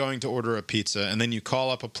 oh, I'm going to order a pizza, and then you call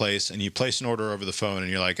up a place and you place an order over the phone, and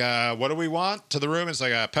you're like, what do we want to the room? It's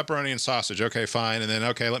like pepperoni and sausage. Okay, fine. And then,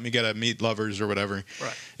 okay, let me get a meat lovers or whatever.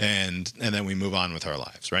 Right. And then we move on with our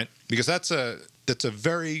lives, right? Because that's a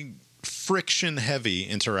very friction heavy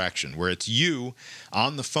interaction where it's you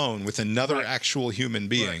on the phone with another actual human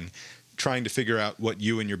being trying to figure out what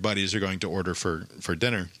you and your buddies are going to order for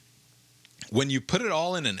dinner. When you put it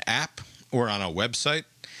all in an app or on a website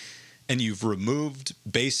and you've removed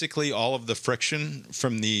basically all of the friction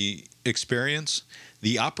from the experience,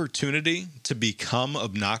 the opportunity to become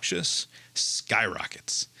obnoxious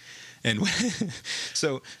skyrockets. And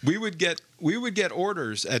so we would get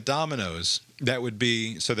orders at Domino's that would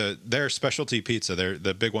be, so their specialty pizza,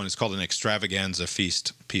 the big one is called an extravaganza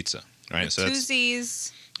feast pizza, right? So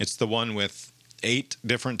it's the one with 8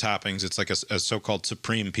 different toppings. It's like a so-called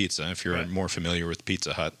supreme pizza if you're more familiar with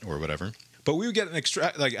Pizza Hut or whatever. But we would get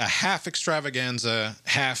a half extravaganza,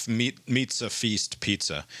 half meatza feast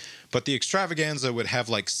pizza. But the extravaganza would have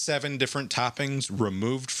like 7 different toppings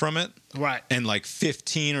removed from it. Right. And like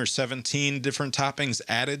 15 or 17 different toppings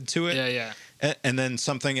added to it. Yeah. and then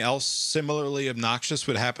something else similarly obnoxious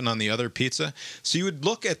would happen on the other pizza. So you would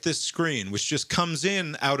look at this screen, which just comes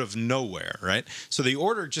in out of nowhere, right? So the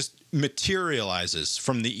order just materializes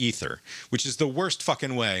from the ether, which is the worst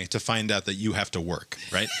fucking way to find out that you have to work,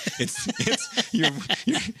 right? It's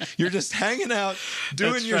you're just hanging out,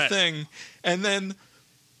 doing That's your right. thing, and then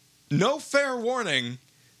no fair warning,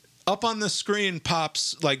 up on the screen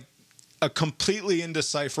pops like a completely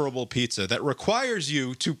indecipherable pizza that requires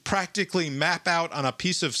you to practically map out on a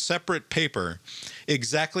piece of separate paper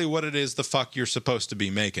exactly what it is the fuck you're supposed to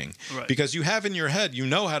be making. Right. Because you have in your head, you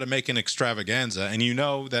know how to make an extravaganza, and you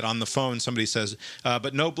know that on the phone somebody says,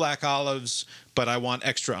 but no black olives, but I want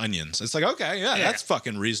extra onions. It's like, okay, yeah, that's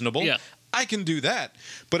fucking reasonable. Yeah. I can do that.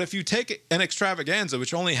 But if you take an extravaganza,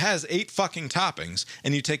 which only has 8 fucking toppings,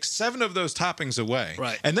 and you take 7 of those toppings away,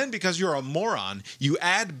 Right. and then because you're a moron, you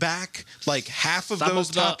add back like half of Some those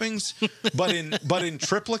of the- toppings, but in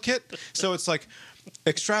triplicate. So it's like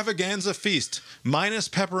extravaganza feast minus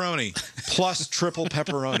pepperoni plus triple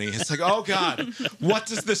pepperoni. It's like, oh God, what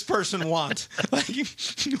does this person want? Like,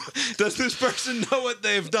 does this person know what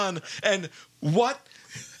they've done? And what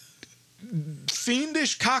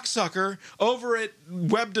fiendish cocksucker over at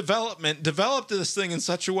web development developed this thing in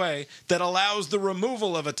such a way that allows the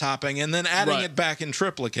removal of a topping and then adding Right. it back in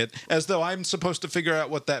triplicate, as though I'm supposed to figure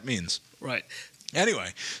out what that means. Right.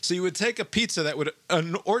 Anyway, so you would take a pizza that would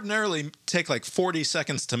ordinarily take like 40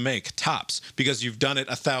 seconds to make, tops, because you've done it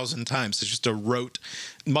 1,000 times. It's just a rote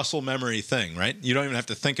muscle memory thing, right? You don't even have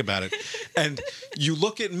to think about it. And you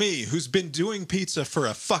look at me, who's been doing pizza for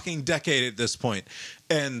a fucking decade at this point,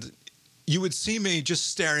 and you would see me just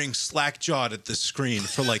staring slack-jawed at the screen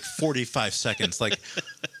for like 45 seconds, like,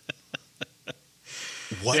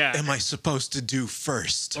 what Yeah. am I supposed to do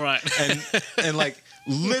first? Right. And like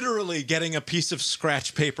literally getting a piece of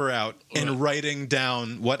scratch paper out and Right. writing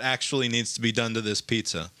down what actually needs to be done to this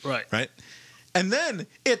pizza. Right. Right. And then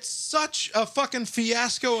it's such a fucking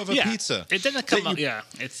fiasco of a Yeah. pizza. It doesn't come that out. you- Yeah.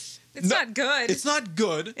 It's It's not good. It's not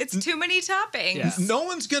good. It's too many toppings. Yeah. No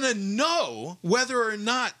one's going to know whether or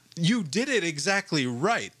not you did it exactly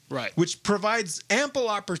right. Right. Which provides ample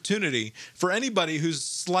opportunity for anybody who's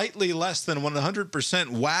slightly less than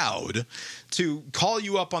 100% wowed to call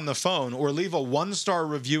you up on the phone or leave a 1-star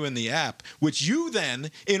review in the app, which you then,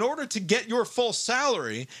 in order to get your full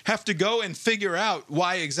salary, have to go and figure out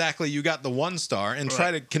why exactly you got the 1 star and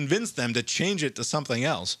try Right. to convince them to change it to something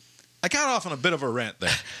else. I got off on a bit of a rant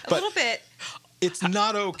there. A little bit. It's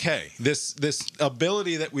not okay. This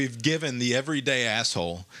ability that we've given the everyday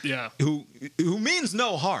asshole, Yeah. who means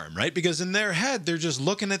no harm, right? Because in their head they're just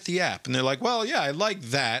looking at the app and they're like, well, yeah, I like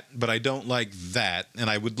that, but I don't like that, and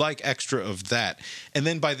I would like extra of that. And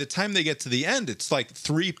then by the time they get to the end, it's like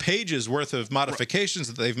 3 pages worth of modifications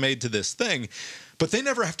that they've made to this thing, but they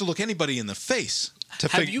never have to look anybody in the face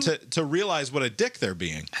to realize what a dick they're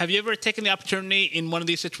being. Have you ever taken the opportunity in one of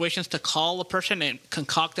these situations to call a person and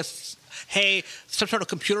concoct hey, some sort of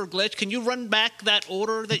computer glitch? Can you run back that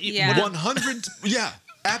order that you? Yeah. 100, yeah,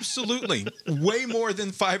 absolutely. Way more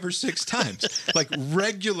than 5 or 6 times. Like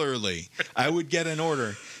regularly, I would get an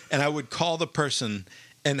order and I would call the person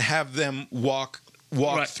and have them walk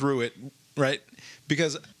Right. through it, right?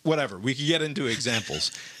 Because whatever, we could get into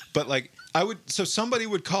examples, but like so somebody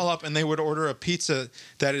would call up and they would order a pizza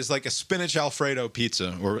that is like a spinach Alfredo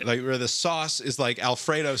pizza, or like where the sauce is like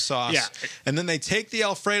Alfredo sauce. Yeah. And then they take the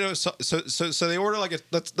Alfredo so they order like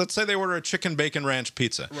let's say they order a chicken bacon ranch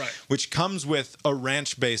pizza, Right. which comes with a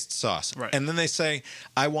ranch based sauce. Right. And then they say,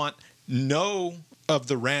 I want no of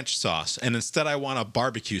the ranch sauce, and instead I want a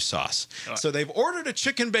barbecue sauce. Right. So they've ordered a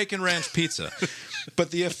chicken bacon ranch pizza,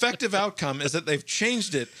 but the effective outcome is that they've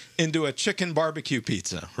changed it into a chicken barbecue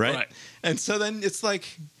pizza, right? Right. And so then it's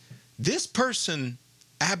like, this person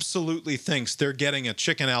absolutely thinks they're getting a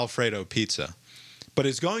chicken Alfredo pizza, but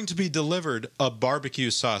is going to be delivered a barbecue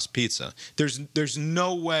sauce pizza. There's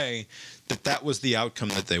no way that was the outcome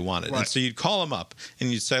that they wanted. And Right. so you'd call them up and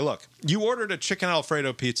you'd say, look, you ordered a chicken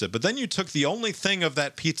Alfredo pizza, but then you took the only thing of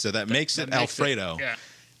that pizza that makes it That makes Alfredo Yeah.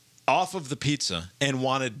 off of the pizza and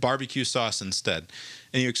wanted barbecue sauce instead.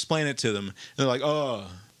 And you explain it to them, and they're like, oh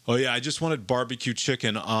yeah, I just wanted barbecue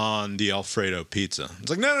chicken on the Alfredo pizza. It's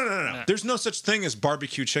like, no. No. There's no such thing as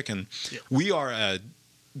barbecue chicken. Yeah. We are a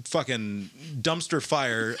fucking dumpster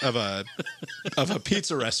fire of a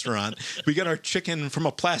pizza restaurant. We get our chicken from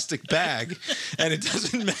a plastic bag, and it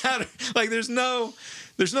doesn't matter. Like there's no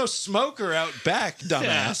smoker out back,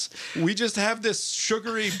 dumbass. Yeah. We just have this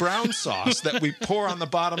sugary brown sauce that we pour on the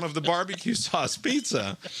bottom of the barbecue sauce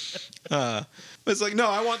pizza. It's like, no,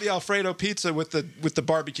 I want the Alfredo pizza with the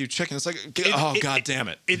barbecue chicken. It's like, God damn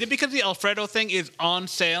it. Is it because the Alfredo thing is on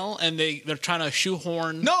sale and they're trying to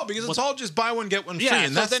shoehorn? No, because it's all just buy one, get one free.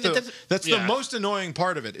 And that's the most annoying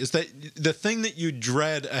part of it, is that the thing that you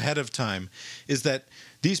dread ahead of time is that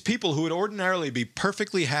these people who would ordinarily be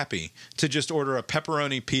perfectly happy to just order a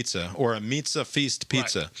pepperoni pizza or a Pizza Feast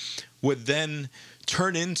pizza would then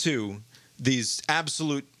turn into these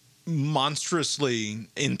absolute monstrously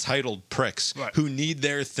entitled pricks who need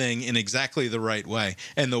their thing in exactly the right way.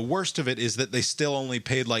 And the worst of it is that they still only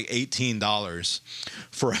paid like $18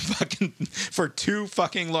 for two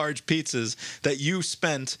fucking large pizzas that you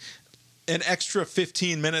spent an extra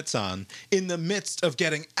 15 minutes on in the midst of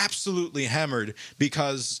getting absolutely hammered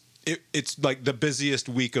because it's like the busiest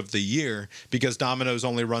week of the year, because Domino's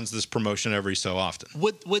only runs this promotion every so often.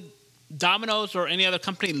 Would Domino's or any other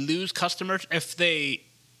company lose customers if they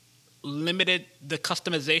limited the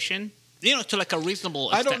customization, to like a reasonable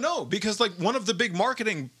extent? I don't know, because like one of the big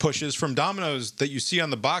marketing pushes from Domino's that you see on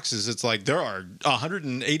the boxes, it's like there are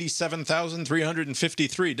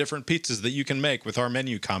 187,353 different pizzas that you can make with our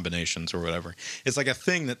menu combinations or whatever. It's like a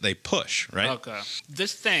thing that they push, right? Okay.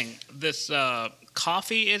 This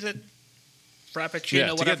coffee, is it? Frappuccino,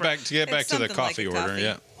 yeah, whatever. To get back to the coffee order,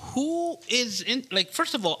 yeah. Who is in, like,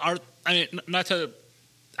 first of all, I'm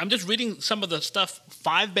just reading some of the stuff.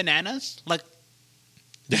 5 bananas? Like,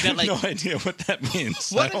 I have no idea what that means.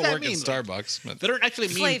 What I don't does that work mean? at Starbucks. But they don't actually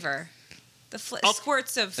mean flavor.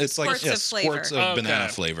 Squirts of it's like squirts of flavor. Squirts of banana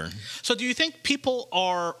flavor. So do you think people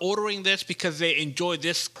are ordering this because they enjoy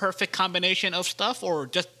this perfect combination of stuff, or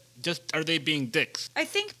just are they being dicks? I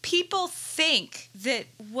think people think that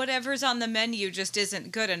whatever's on the menu just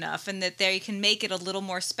isn't good enough and that they can make it a little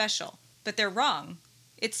more special. But they're wrong.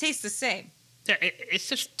 It tastes the same. Yeah, it's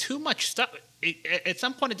just too much stuff. At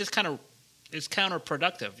some point, it just kind of is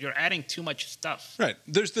counterproductive. You're adding too much stuff. Right.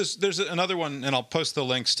 There's another one, and I'll post the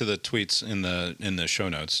links to the tweets in the show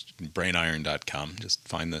notes, brainiron.com. Just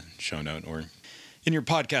find the show note, or in your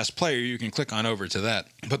podcast player, you can click on over to that.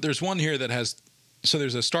 But there's one here that has, so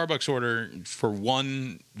there's a Starbucks order for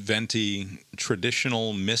one venti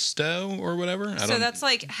traditional misto or whatever. So that's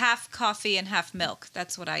like half coffee and half milk.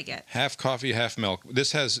 That's what I get. Half coffee, half milk.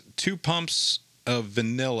 This has 2 pumps of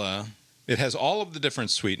vanilla. It has all of the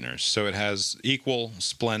different sweeteners. So it has Equal,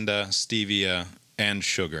 Splenda, Stevia, and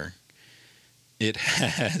sugar. It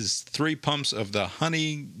has 3 pumps of the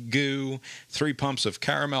honey goo, 3 pumps of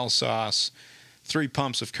caramel sauce, 3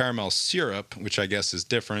 pumps of caramel syrup, which I guess is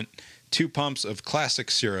different, 2 pumps of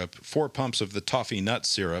classic syrup, 4 pumps of the toffee nut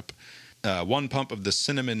syrup, 1 pump of the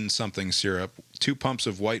cinnamon something syrup, 2 pumps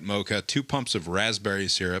of white mocha, 2 pumps of raspberry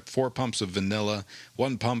syrup, 4 pumps of vanilla,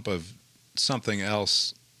 1 pump of something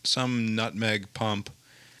else, some nutmeg pump,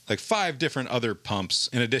 like 5 different other pumps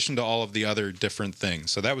in addition to all of the other different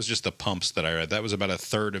things. So that was just the pumps that I read. That was about a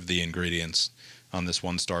third of the ingredients on this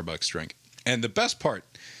one Starbucks drink. And the best part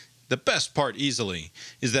easily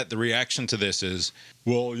is that the reaction to this is,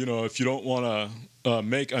 well, if you don't want to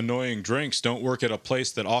make annoying drinks, don't work at a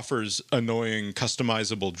place that offers annoying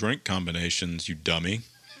customizable drink combinations, you dummy.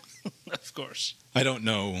 Of course. I don't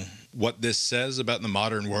know what this says about the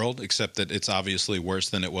modern world, except that it's obviously worse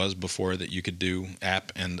than it was before that you could do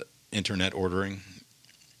app and internet ordering.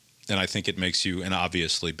 And I think it makes you an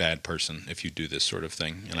obviously bad person if you do this sort of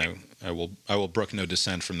thing. And I will brook no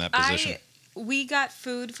dissent from that position. We got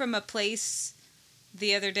food from a place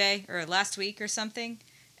the other day or last week or something,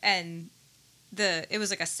 and it was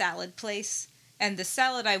like a salad place, and the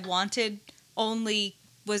salad I wanted only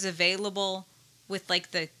was available with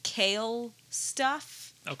like the kale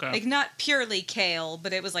stuff. Okay. Like not purely kale,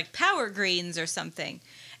 but it was like power greens or something.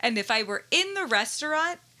 And if I were in the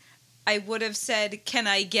restaurant, I would have said, can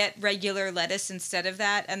I get regular lettuce instead of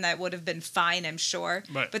that? And that would have been fine, I'm sure.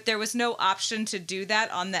 Right. But there was no option to do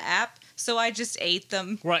that on the app, so I just ate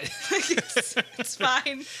them. Right. It's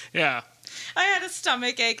fine. Yeah. I had a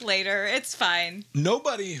stomach ache later. It's fine.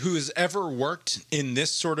 Nobody who has ever worked in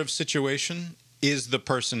this sort of situation is the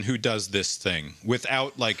person who does this thing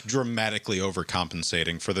without like dramatically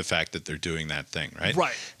overcompensating for the fact that they're doing that thing, right?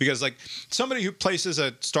 Right. Because like somebody who places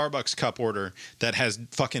a Starbucks cup order that has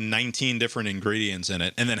fucking 19 different ingredients in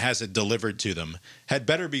it and then has it delivered to them had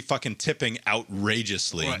better be fucking tipping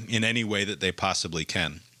outrageously in any way that they possibly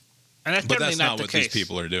can. And that's but definitely that's not the what case. These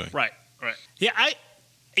people are doing. Right. Yeah,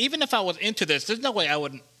 even if I was into this, there's no way I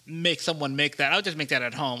would make someone make that. I would just make that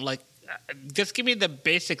at home. Like, just give me the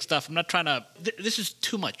basic stuff. I'm not trying to. This is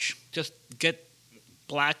too much. Just get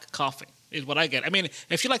black coffee is what I get. I mean,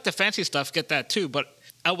 if you like the fancy stuff, get that too. But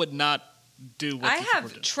I would not do what I these people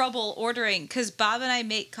have do. trouble ordering because Bob and I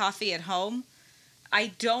make coffee at home. I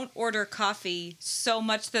don't order coffee so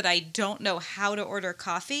much that I don't know how to order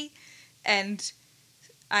coffee, and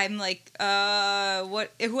I'm like,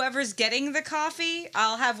 what? Whoever's getting the coffee,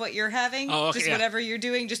 I'll have what you're having. Oh, okay, just yeah. whatever you're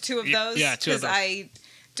doing, just two of those. Yeah, two of Because those. I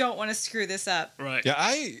don't want to screw this up. Right. Yeah,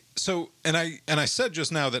 I said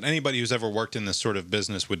just now that anybody who's ever worked in this sort of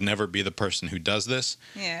business would never be the person who does this.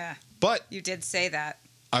 Yeah, But you did say that.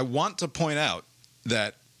 I want to point out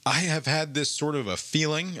that I have had this sort of a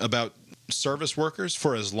feeling about service workers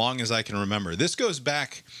for as long as I can remember. This goes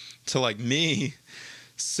back to like me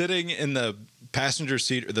sitting in the passenger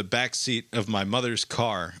seat or the back seat of my mother's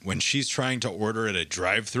car when she's trying to order at a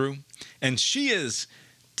drive-thru, and she is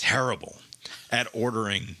terrible at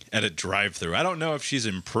ordering at a drive-thru. I don't know if she's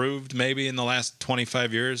improved maybe in the last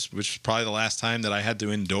 25 years, which is probably the last time that I had to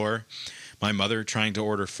endure my mother trying to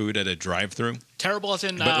order food at a drive-thru. Terrible as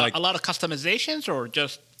in But, like- a lot of customizations or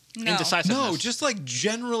just No. indecisiveness? No, just like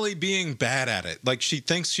generally being bad at it. Like she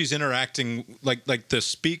thinks she's interacting like the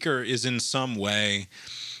speaker is in some way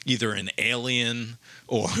either an alien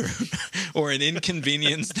or an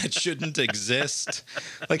inconvenience that shouldn't exist.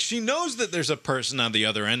 Like she knows that there's a person on the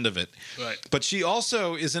other end of it. Right. But she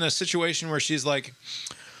also is in a situation where she's like,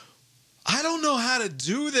 I don't know how to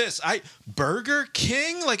do this. Burger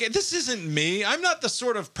King? Like, this isn't me. I'm not the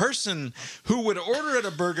sort of person who would order at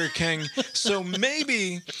a Burger King. So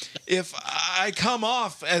maybe if I come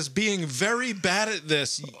off as being very bad at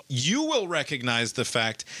this, you will recognize the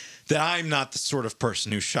fact that I'm not the sort of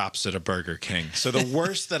person who shops at a Burger King. So the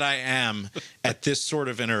worse that I am at this sort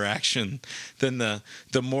of interaction, then the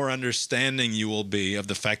more understanding you will be of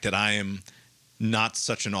the fact that I am not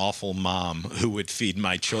such an awful mom who would feed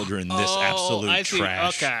my children this absolute I see.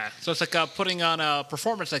 trash. Okay, so it's like putting on a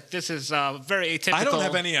performance. Like this is very atypical. I don't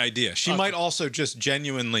have any idea. She Okay. might also just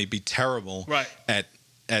genuinely be terrible Right.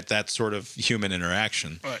 at that sort of human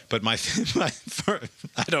interaction. Right. But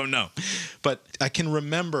I don't know. But I can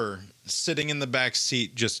remember sitting in the back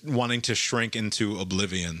seat just wanting to shrink into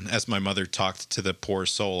oblivion as my mother talked to the poor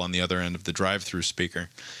soul on the other end of the drive-through speaker.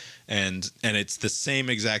 And it's the same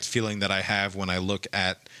exact feeling that I have when I look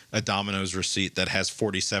at a Domino's receipt that has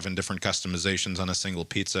 47 different customizations on a single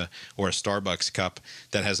pizza, or a Starbucks cup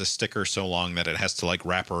that has a sticker so long that it has to like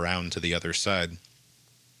wrap around to the other side.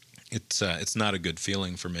 It's not a good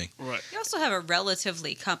feeling for me. Right. You also have a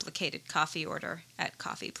relatively complicated coffee order at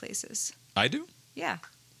coffee places. I do. Yeah.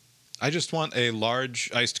 I just want a large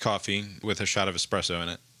iced coffee with a shot of espresso in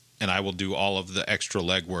it, and I will do all of the extra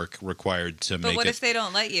legwork required to But make what it. if they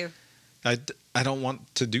don't let you? I don't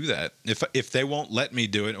want to do that. If they won't let me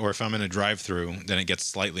do it, or if I'm in a drive-through, then it gets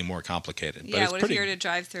slightly more complicated. But Yeah, it's what pretty, if you're at a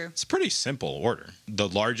drive-through? It's a pretty simple order. The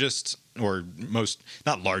largest, or most,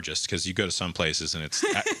 not largest, because you go to some places and it's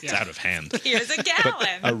out of hand. Here's a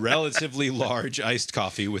gallon. A relatively large iced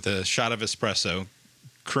coffee with a shot of espresso,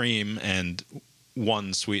 cream, and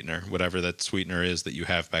one sweetener, whatever that sweetener is that you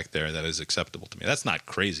have back there that is acceptable to me. That's not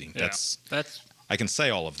crazy. Yeah. That's I can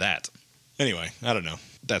say all of that. Anyway, I don't know.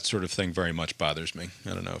 That sort of thing very much bothers me. I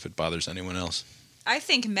don't know if it bothers anyone else. I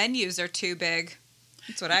think menus are too big.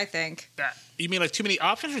 That's what I think. You mean like too many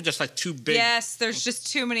options, or just like too big? Yes, there's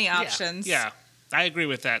just too many options. Yeah, I agree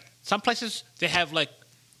with that. Some places they have like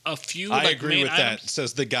a few. I like, agree main with items. that,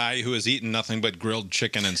 says the guy who has eaten nothing but grilled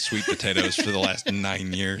chicken and sweet potatoes for the last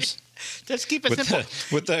 9 years. Just keep it simple.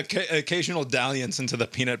 With the occasional dalliance into the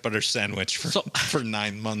peanut butter sandwich for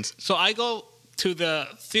 9 months. So I go to the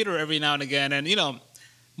theater every now and again, and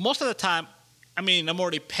most of the time, I mean, I'm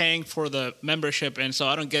already paying for the membership, and so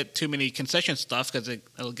I don't get too many concession stuff because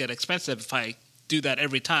it'll get expensive if I do that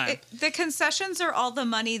every time. The concessions are all the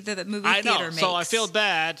money that the movie I know, theater makes. so I feel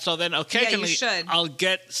bad. So then occasionally should. I'll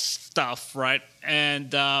get stuff, right? And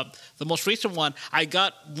the most recent one, I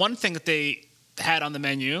got one thing that they had on the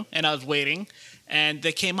menu, and I was waiting, and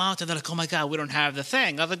they came out, and they're like, oh my God, we don't have the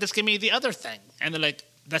thing. I was like, just give me the other thing. And they're like,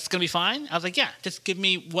 that's going to be fine? I was like, yeah, just give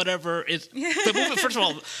me whatever is. The movie, first of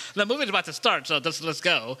all, the movie's about to start, so let's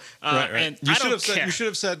go. Right. And You I should don't have care. said.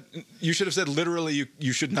 You should have said. Literally,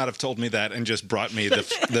 you should not have told me that, and just brought me the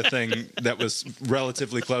thing that was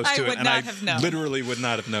relatively close I to would it, and not I have known. literally would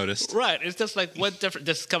not have noticed. Right. It's just like, what different?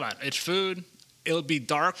 Just come on. It's food. It'll be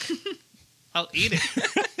dark. I'll eat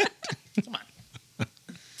it. Come on.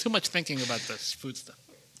 Too much thinking about this food stuff.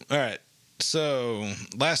 All right. So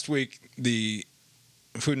last week, the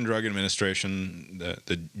Food and Drug Administration,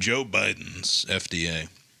 the Joe Biden's FDA,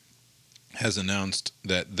 has announced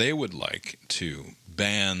that they would like to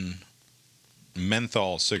ban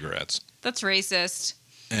menthol cigarettes. That's racist.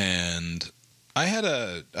 And I had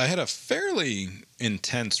a fairly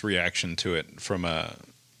intense reaction to it from a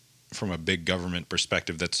big government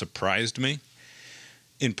perspective that surprised me,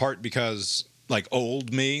 in part because like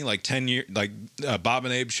old me, like 10 years, like Bob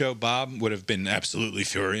and Abe show, Bob would have been absolutely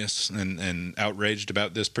furious and outraged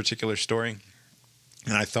about this particular story.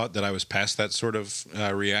 And I thought that I was past that sort of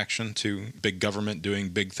reaction to big government doing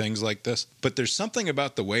big things like this. But there's something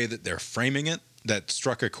about the way that they're framing it that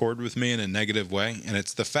struck a chord with me in a negative way. And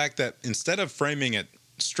it's the fact that instead of framing it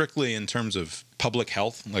strictly in terms of public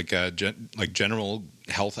health, like general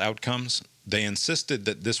health outcomes, they insisted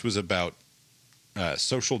that this was about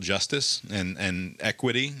social justice and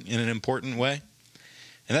equity in an important way.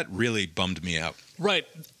 And that really bummed me out. Right.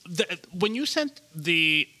 When you sent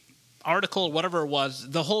the article, whatever it was,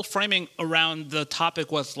 the whole framing around the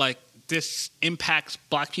topic was like, this impacts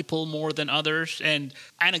black people more than others. And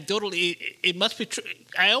anecdotally, it must be true.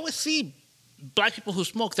 I always see black people who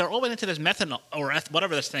smoke, they're always into this methanol or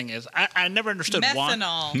whatever this thing is. I never understood why.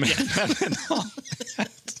 Methanol.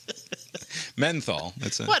 Menthol.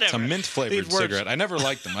 It's a mint-flavored cigarette. I never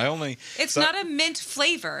liked them. It's not a mint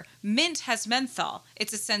flavor. Mint has menthol.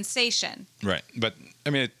 It's a sensation. Right. But, I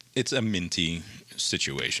mean, it's a minty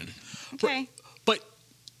situation. Okay. But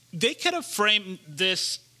they could have framed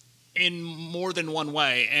this in more than one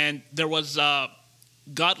way. And there was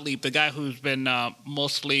Gottlieb, the guy who's been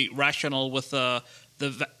mostly rational with the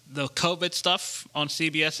COVID stuff on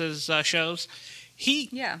CBS's shows. He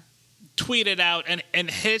tweeted out,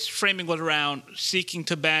 and his framing was around seeking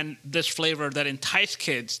to ban this flavor that enticed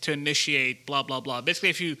kids to initiate blah, blah, blah. Basically,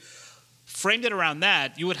 if you framed it around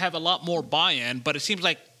that, you would have a lot more buy-in. But it seems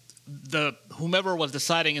like whomever was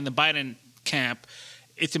deciding in the Biden camp,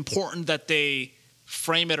 it's important that they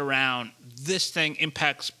frame it around this thing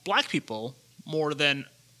impacts black people more than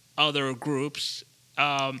other groups.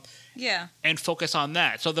 And focus on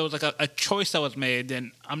that. So there was like a choice that was made,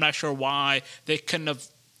 and I'm not sure why they couldn't have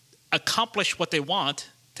accomplished what they want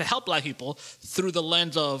to help black people through the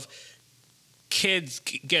lens of kids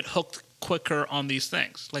get hooked quicker on these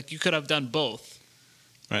things. Like, you could have done both.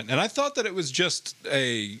 Right. And I thought that it was just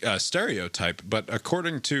a stereotype, but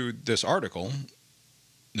according to this article,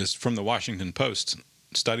 this from the Washington Post,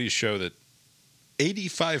 studies show that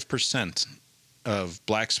 85% of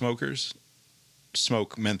black smokers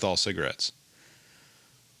smoke menthol cigarettes,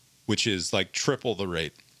 which is like triple the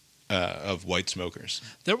rate of white smokers.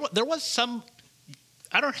 There was some.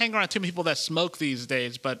 I don't hang around too many people that smoke these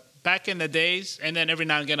days, but back in the days, and then every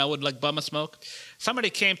now and again I would like bum a smoke. Somebody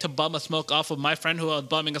came to bum a smoke off of my friend who I was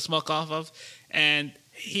bumming a smoke off of, and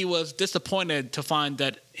he was disappointed to find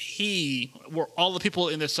that all the people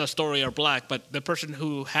in this story are black, but the person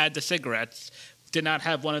who had the cigarettes did not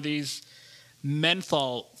have one of these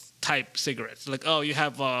menthol type cigarettes. Like, oh, you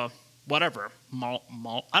have whatever malt.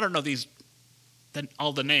 I don't know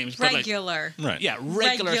all the names. Regular. But like, right. Yeah,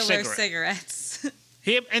 regular cigarettes.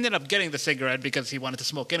 He ended up getting the cigarette because he wanted to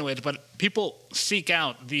smoke anyways, but people seek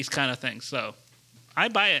out these kind of things, so I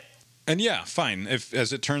buy it. And yeah, fine. If,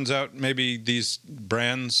 as it turns out, maybe these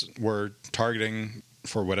brands were targeting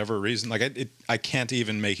for whatever reason. Like, I can't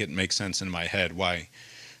even make sense in my head why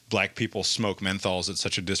black people smoke menthols at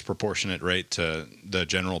such a disproportionate rate to the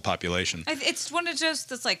general population. It's one of just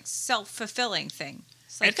this like self-fulfilling thing.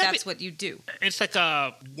 It's like that's what you do. It's like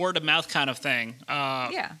a word of mouth kind of thing.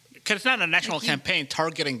 Because it's not a national campaign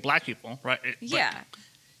targeting black people, right?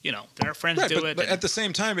 Their friends do it. But at the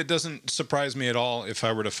same time, it doesn't surprise me at all if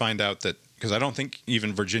I were to find out that, because I don't think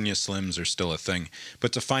even Virginia Slims are still a thing,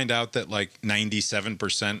 but to find out that like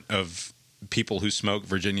 97% of people who smoke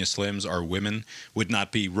Virginia Slims are women would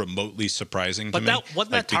not be remotely surprising to me. But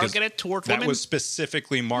wasn't that targeted toward women? That was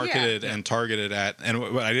specifically marketed and targeted at, and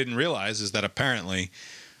what I didn't realize is that apparently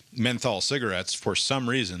menthol cigarettes, for some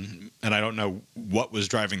reason, and I don't know what was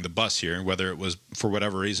driving the bus here, whether it was for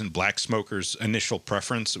whatever reason, black smokers' initial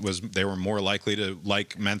preference was they were more likely to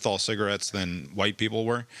like menthol cigarettes than white people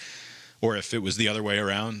were, or if it was the other way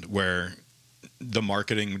around, where the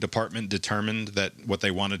marketing department determined that what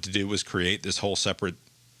they wanted to do was create this whole separate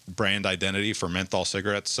brand identity for menthol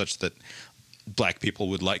cigarettes such that black people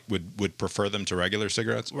would prefer them to regular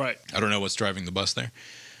cigarettes. Right. I don't know what's driving the bus there.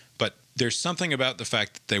 But there's something about the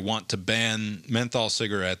fact that they want to ban menthol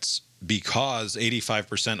cigarettes because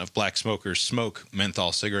 85% of black smokers smoke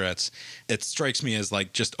menthol cigarettes. It strikes me as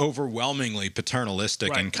like just overwhelmingly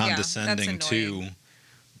paternalistic and condescending to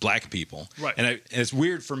black people. Right. And it's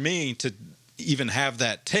weird for me to even have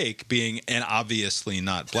that take, being an obviously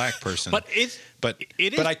not black person. But it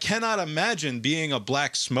is. But I cannot imagine being a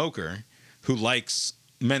black smoker who likes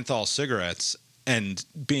menthol cigarettes and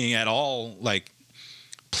being at all like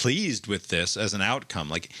pleased with this as an outcome.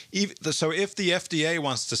 Like, so if the FDA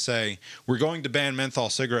wants to say we're going to ban menthol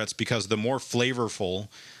cigarettes because the more flavorful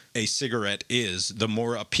a cigarette is, the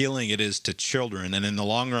more appealing it is to children, and in the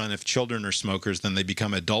long run, if children are smokers, then they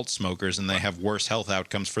become adult smokers and they have worse health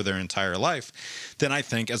outcomes for their entire life, then I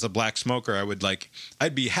think as a black smoker,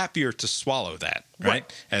 I'd be happier to swallow that,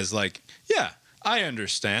 right? As like, yeah, I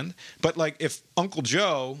understand. But like, if Uncle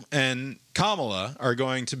Joe and Kamala are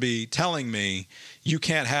going to be telling me you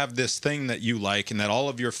can't have this thing that you like and that all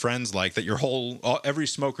of your friends like, that every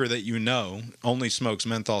smoker that you know only smokes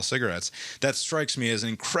menthol cigarettes, that strikes me as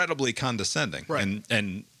incredibly condescending. Right.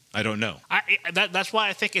 And I don't know. That's why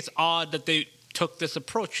I think it's odd that they took this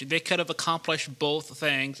approach. They could have accomplished both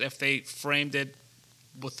things if they framed it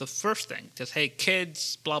with the first thing. Just, hey,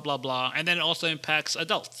 kids, blah, blah, blah. And then it also impacts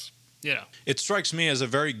adults. Yeah. It strikes me as a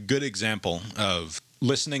very good example of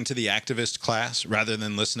listening to the activist class rather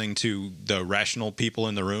than listening to the rational people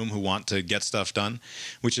in the room who want to get stuff done,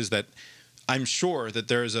 which is that I'm sure that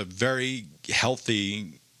there is a very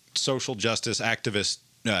healthy social justice activist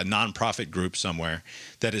nonprofit group somewhere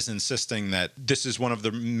that is insisting that this is one of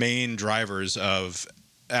the main drivers of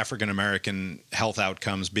African American health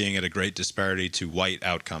outcomes being at a great disparity to white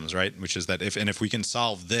outcomes, right? Which is that if we can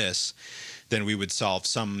solve this, then we would solve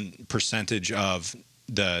some percentage of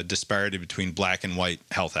the disparity between black and white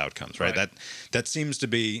health outcomes, right? That seems to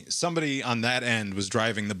be somebody on that end was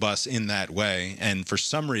driving the bus in that way, and for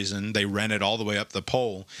some reason they ran it all the way up the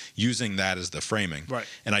pole using that as the framing. Right.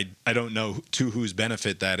 And I don't know to whose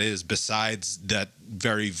benefit that is besides that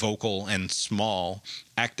very vocal and small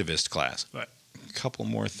activist class. Right. A couple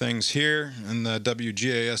more things here in the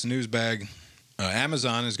WGAS news bag.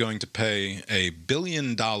 Amazon is going to pay $1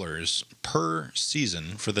 billion per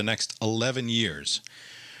season for the next 11 years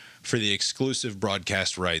for the exclusive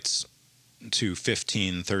broadcast rights to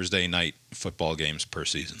 15 Thursday night football games per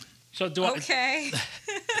season. So do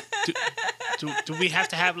we have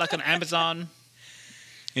to have like an Amazon?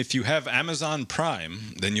 If you have Amazon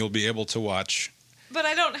Prime, then you'll be able to watch. But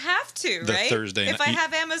I don't have to, the right? Thursday if I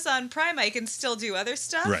have Amazon Prime, I can still do other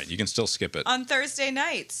stuff. Right, you can still skip it. On Thursday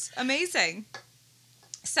nights. Amazing.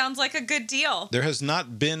 Sounds like a good deal. There has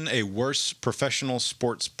not been a worse professional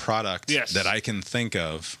sports product that I can think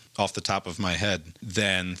of off the top of my head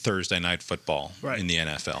than Thursday night football in the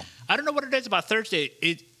NFL. I don't know what it is about Thursday.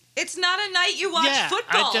 It's not a night you watch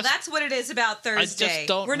football. That's what it is about Thursday.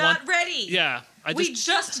 We're not ready. Yeah. We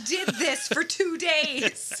just did this for 2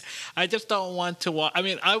 days. I just don't want to watch. I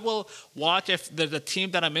mean, I will watch if there's a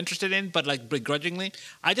team that I'm interested in, but like begrudgingly.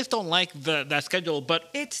 I just don't like that schedule. But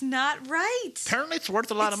it's not right. Apparently, it's worth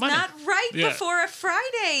a lot of money. It's not right before a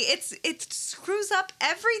Friday. It screws up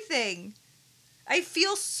everything. I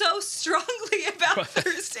feel so strongly about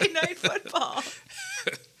Thursday night football.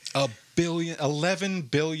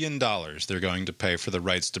 $11 billion they're going to pay for the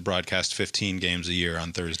rights to broadcast 15 games a year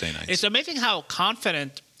on Thursday nights. It's amazing how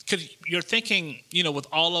confident, because you're thinking, with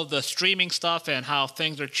all of the streaming stuff and how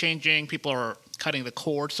things are changing, people are cutting the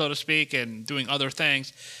cord, so to speak, and doing other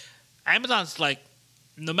things. Amazon's like,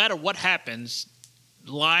 no matter what happens,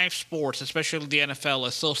 live sports, especially the NFL,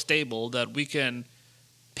 is so stable that we can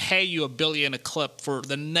pay you $1 billion a clip for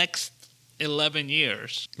the next 11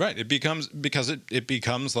 years. Right. It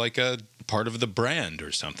becomes like a part of the brand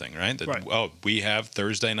or something, right? That, oh, we have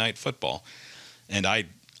Thursday night football. And I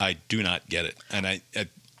do not get it. And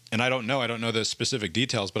I don't know the specific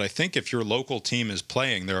details, but I think if your local team is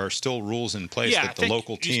playing, there are still rules in place that the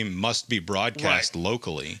local team must be broadcast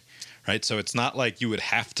locally. Right? So it's not like you would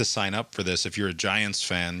have to sign up for this if you're a Giants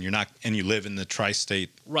fan, and you live in the tri-state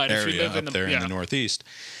area up there in the Northeast.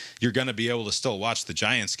 You're going to be able to still watch the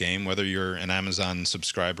Giants game, whether you're an Amazon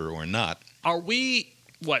subscriber or not. Are we,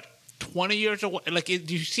 20 years away? Like, do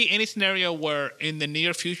you see any scenario where in the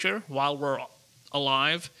near future, while we're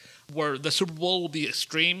alive, where the Super Bowl will be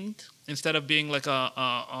streamed instead of being like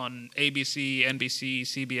on ABC, NBC,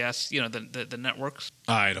 CBS, the networks?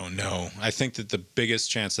 I don't know. I think that the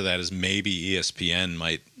biggest chance of that is maybe ESPN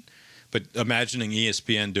might. But imagining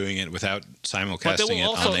ESPN doing it without simulcasting it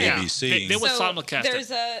on ABC. They would simulcast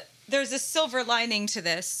it. There's a silver lining to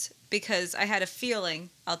this because I had a feeling.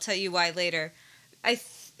 I'll tell you why later.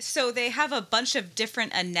 So they have a bunch of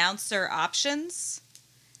different announcer options.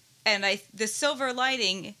 And the silver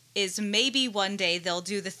lining is maybe one day they'll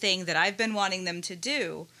do the thing that I've been wanting them to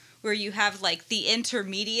do, where you have like the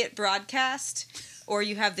intermediate broadcast or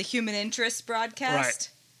you have the human interest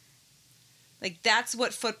broadcast. Like, that's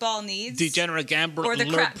what football needs. Degenerate gambler. Or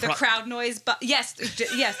the crowd noise. Yes,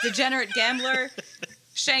 degenerate gambler.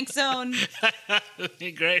 Shank Zone,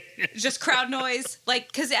 Great. just crowd noise.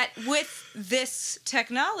 Like, because with this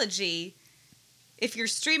technology, if you're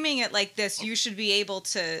streaming it like this, you should be able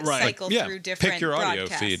to cycle through different pick your audio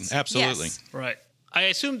broadcasts. feed. Absolutely. Yes. Right. I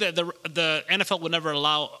assume that the NFL would never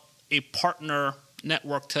allow a partner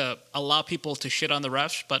network to allow people to shit on the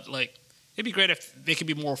refs, but like it'd be great if they could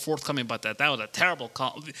be more forthcoming about that. That was a terrible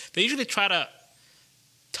call. They usually try to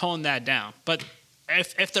tone that down, but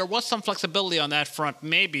if there was some flexibility on that front,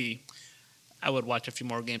 maybe I would watch a few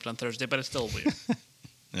more games on Thursday. But it's still weird.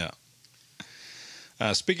 Yeah.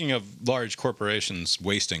 Speaking of large corporations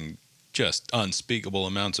wasting just unspeakable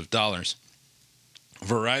amounts of dollars,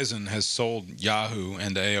 Verizon has sold Yahoo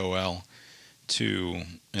and AOL to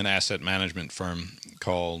an asset management firm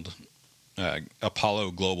called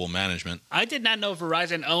Apollo Global Management. I did not know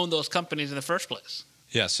Verizon owned those companies in the first place.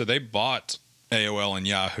 Yeah, so they bought AOL and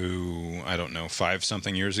Yahoo, I don't know,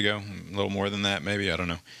 5-something years ago, a little more than that maybe, I don't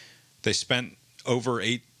know. They spent over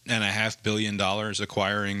 $8.5 billion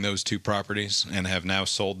acquiring those two properties and have now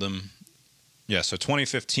sold them. Yeah, so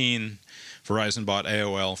 2015, Verizon bought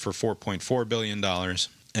AOL for $4.4 billion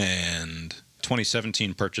and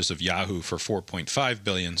 2017 purchase of Yahoo for $4.5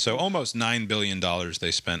 billion. So almost $9 billion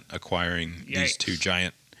they spent acquiring these two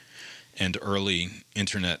giant and early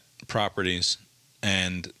internet properties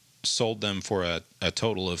and sold them for a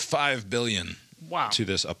total of $5 billion to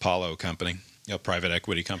this Apollo company, a private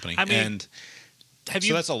equity company. I mean,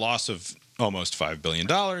 so that's a loss of almost $5 billion.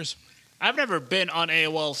 I've never been on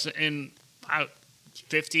AOL in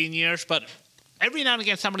 15 years, but every now and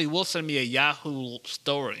again somebody will send me a Yahoo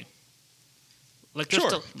story. Like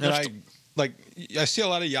sure. I see a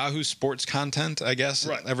lot of Yahoo Sports content, I guess,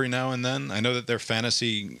 every now and then. I know that their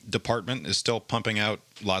fantasy department is still pumping out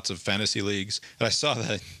lots of fantasy leagues. And I saw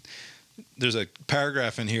that there's a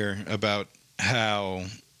paragraph in here about how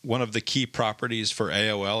one of the key properties for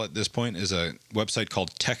AOL at this point is a website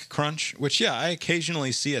called TechCrunch, which, I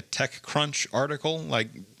occasionally see a TechCrunch article like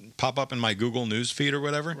pop up in my Google News feed or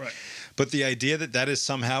whatever. Right. But the idea that is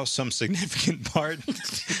somehow some significant part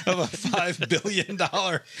of a $5 billion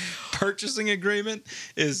purchasing agreement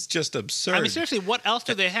is just absurd. I mean, seriously, what else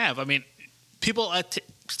do they have? I mean, people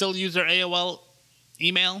still use their AOL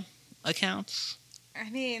email accounts? I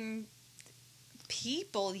mean,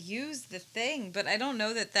 people use the thing, but I don't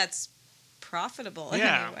know that that's profitable in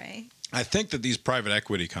any way. I think that these private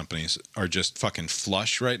equity companies are just fucking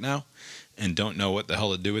flush right now and don't know what the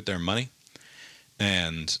hell to do with their money.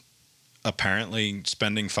 And apparently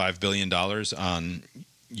spending $5 billion on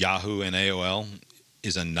Yahoo and AOL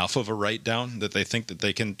is enough of a write-down that they think that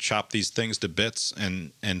they can chop these things to bits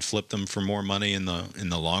and flip them for more money in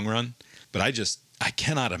the long run. But I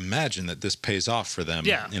cannot imagine that this pays off for them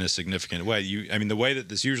in a significant way. The way that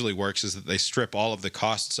this usually works is that they strip all of the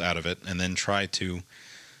costs out of it and then try to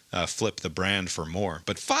flip the brand for more.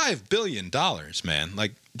 But $5 billion, man.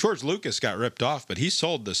 Like, George Lucas got ripped off, but he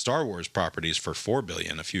sold the Star Wars properties for $4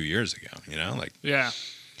 billion a few years ago,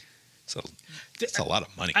 So it's a lot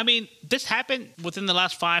of money. I mean, this happened within the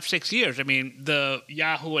last 5-6 years. I mean, the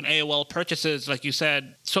Yahoo and AOL purchases, like you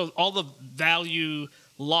said, so all the value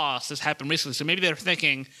loss has happened recently. So maybe they're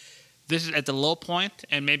thinking this is at the low point,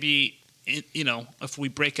 and maybe, if we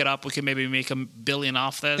break it up, we can maybe make $1 billion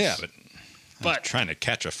off this. Yeah, but I'm trying to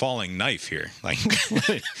catch a falling knife here. Like,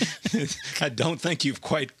 I don't think you've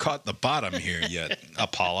quite caught the bottom here yet,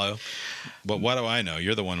 Apollo. But what do I know?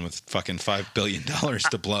 You're the one with fucking $5 billion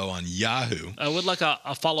to blow on Yahoo. I would like a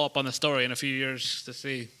follow-up on the story in a few years to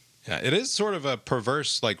see. Yeah, it is sort of a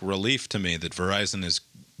perverse relief to me that Verizon is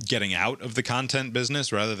getting out of the content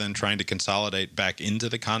business rather than trying to consolidate back into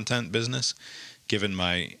the content business, given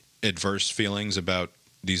my adverse feelings about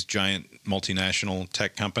these giant multinational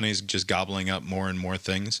tech companies just gobbling up more and more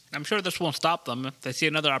things. I'm sure this won't stop them. If they see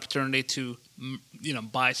another opportunity to,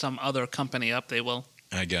 buy some other company up, they will.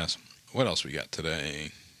 I guess. What else we got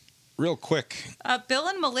today? Real quick. Bill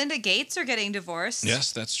and Melinda Gates are getting divorced.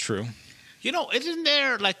 Yes, that's true. Isn't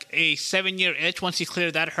there like a 7-year itch once you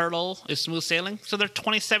clear that hurdle is smooth sailing? So they're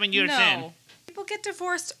 27 years in. No. People get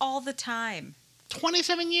divorced all the time.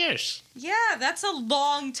 27 years. Yeah, that's a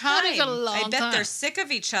long time. That is a long time. I bet they're sick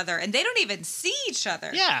of each other, and they don't even see each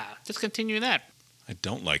other. Yeah, just continue that. I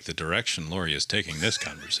don't like the direction Lori is taking this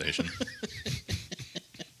conversation.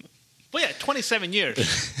 Well, 27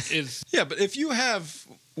 years is... Yeah, but if you have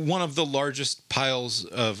one of the largest piles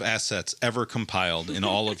of assets ever compiled in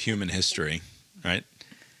all of human history, right?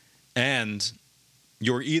 And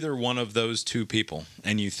you're either one of those two people,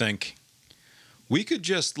 and you think, we could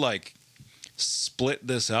just, split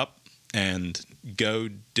this up and go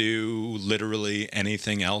do literally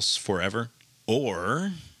anything else forever,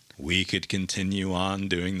 or we could continue on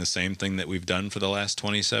doing the same thing that we've done for the last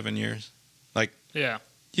 27 years? Like, Yeah.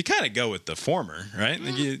 you kind of go with the former, right?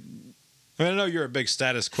 Like I know you're a big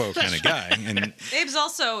status quo kind of guy, and Abe's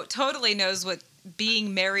also totally knows what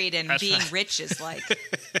being married and That's being right. rich is like.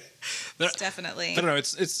 It's definitely. I don't know.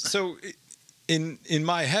 It's so in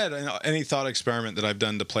my head, any thought experiment that I've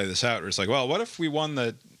done to play this out, it's like, well, what if we won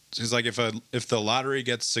the? It's like if the lottery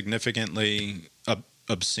gets significantly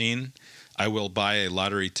obscene, I will buy a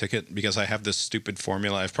lottery ticket because I have this stupid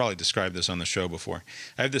formula. I've probably described this on the show before.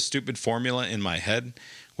 I have this stupid formula in my head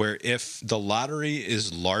where if the lottery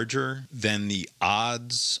is larger than the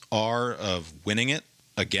odds are of winning it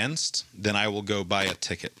against, then I will go buy a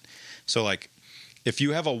ticket. So like if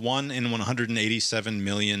you have a 1 in 187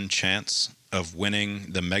 million chance of winning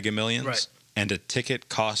the Mega Millions, Right. and a ticket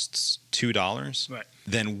costs $2, Right.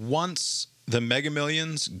 then once the Mega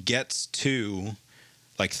Millions gets to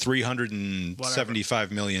like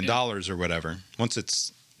 $375 million or whatever,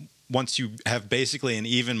 once you have basically an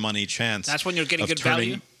even money chance, That's when you're getting of good turning-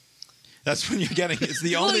 value. That's when you're getting. It's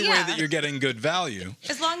the Well, only way yeah. that you're getting good value.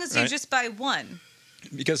 As long as you Right. just buy one.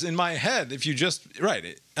 Because in my head, if you just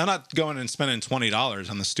I'm not going and spending $20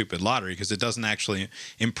 on the stupid lottery because it doesn't actually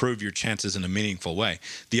improve your chances in a meaningful way.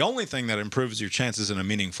 The only thing that improves your chances in a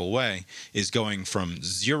meaningful way is going from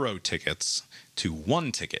 0 tickets to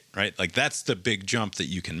 1 ticket, right? Like that's the big jump that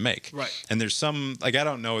you can make. Right. And there's some I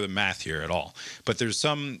don't know the math here at all, but there's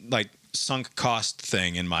some like sunk cost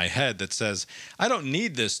thing in my head that says I don't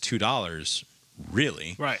need this $2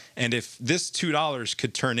 really. Right. And if this $2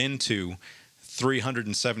 could turn into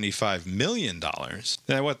 $375 million,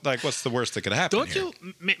 then what's the worst that could happen? Don't here?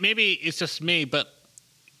 you? Maybe it's just me, but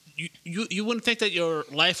you wouldn't think that your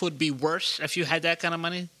life would be worse if you had that kind of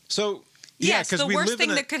money? So Yes, because the we worst live thing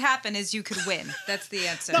in that could happen is you could win. That's the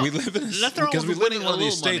answer. we live in Nothing wrong because we with live in winning one of a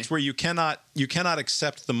these little money. states where you cannot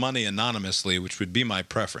accept the money anonymously, which would be my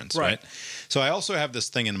preference, right? Right. So I also have this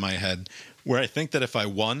thing in my head where I think that if I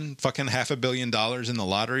won fucking $500 million in the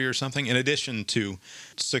lottery or something, in addition to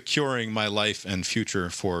securing my life and future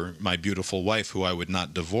for my beautiful wife, who I would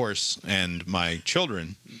not divorce, and my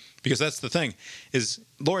children, because that's the thing, is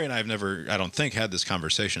Lori and I have never, I don't think, had this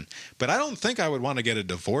conversation, but I don't think I would want to get a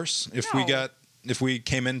divorce if we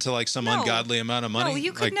came into like some No. ungodly amount of money. No,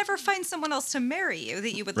 you could like, never find someone else to marry you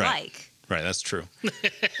that you would Right. like. Right, that's true.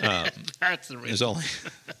 That's the There's reason.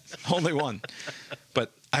 only one.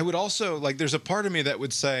 But I would also like. There's a part of me that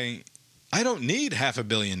would say, I don't need $500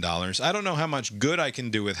 million. I don't know how much good I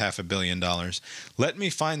can do with $500 million. Let me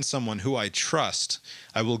find someone who I trust.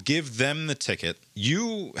 I will give them the ticket.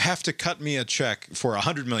 You have to cut me a check for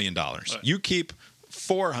 $100 million. You keep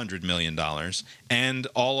 $400 million and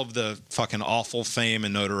all of the fucking awful fame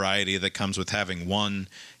and notoriety that comes with having won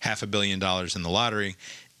 $500 million in the lottery.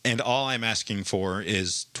 And all I'm asking for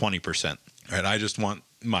is 20%. Right? I just want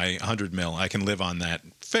my 100 mil. I can live on that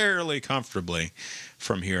fairly comfortably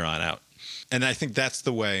from here on out. And I think that's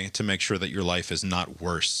the way to make sure that your life is not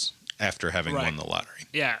worse after having Right. won the lottery.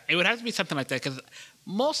 Yeah, it would have to be something like that because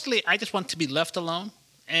mostly I just want to be left alone,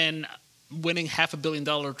 and winning $500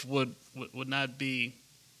 million would not be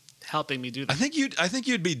helping me do that. I think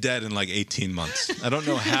you'd be dead in like 18 months. I don't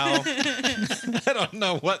know how. I don't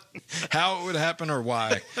know how it would happen or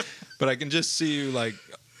why, but I can just see you like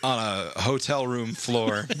on a hotel room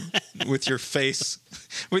floor with your face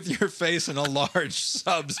in a large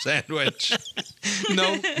sub sandwich,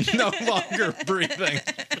 no longer breathing.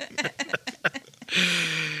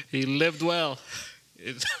 He lived well.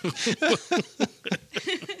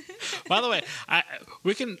 By the way,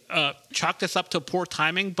 we can chalk this up to poor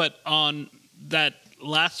timing, but on that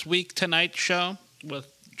last week Tonight show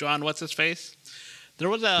with John What's-His-Face, there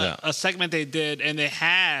was a segment they did, and they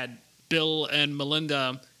had Bill and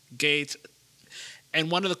Melinda Gates, and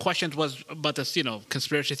one of the questions was about this,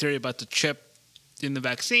 conspiracy theory about the chip in the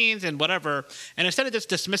vaccines and whatever, and instead of just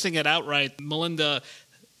dismissing it outright, Melinda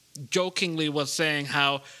jokingly was saying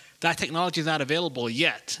how that technology is not available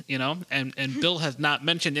yet, and Bill has not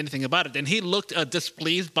mentioned anything about it. And he looked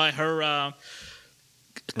displeased by her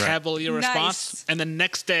cavalier Nice. response. And the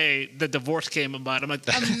next day, the divorce came about. I'm like,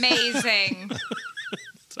 Amazing.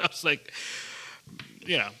 so I was like,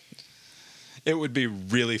 It would be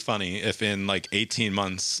really funny if in like 18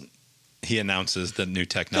 months he announces the new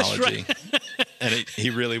technology. And he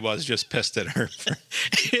really was just pissed at her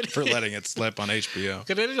for letting it slip on HBO.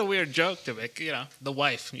 Because it is a weird joke to make, the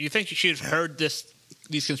wife. You think she'd heard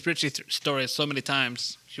these conspiracy stories so many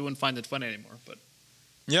times, she wouldn't find it funny anymore. But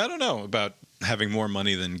Yeah, I don't know about having more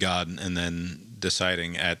money than God and then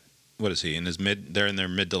deciding at, what is he, they're in their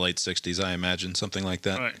mid to late 60s, I imagine, something like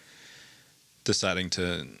that. right. Deciding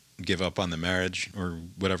to give up on the marriage or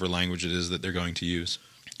whatever language it is that they're going to use.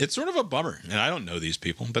 It's sort of a bummer, and I don't know these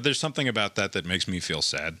people, but there's something about that makes me feel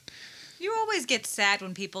sad. You always get sad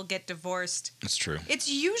when people get divorced. It's true. It's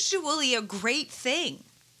usually a great thing.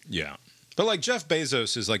 Yeah. But like Jeff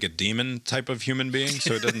Bezos is like a demon type of human being,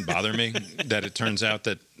 so it doesn't bother me that it turns out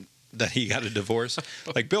that he got a divorce.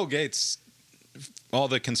 Like Bill Gates, all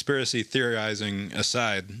the conspiracy theorizing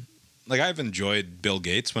aside, like I've enjoyed Bill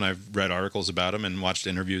Gates when I've read articles about him and watched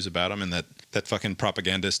interviews about him, and that fucking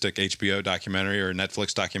propagandistic HBO documentary or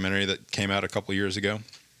Netflix documentary that came out a couple years ago.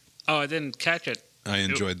 Oh, I didn't catch it. I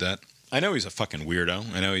enjoyed that. I know he's a fucking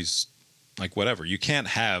weirdo. I know he's like whatever. You can't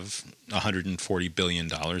have $140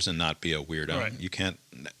 billion and not be a weirdo. Right. You can't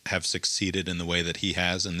have succeeded in the way that he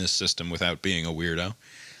has in this system without being a weirdo.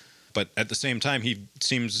 But at the same time, he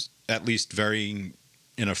seems at least very,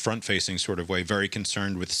 in a front-facing sort of way, very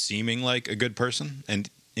concerned with seeming like a good person. And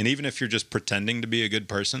even if you're just pretending to be a good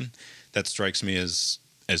person, that strikes me as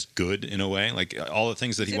good in a way. Like all the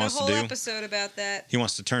things that he wants to do. Did a whole episode about that. He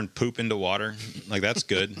wants to turn poop into water. Like that's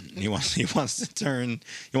good. he wants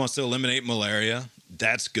to eliminate malaria.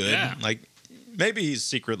 That's good. Yeah. Like maybe he's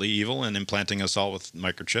secretly evil and implanting us all with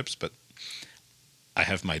microchips, but I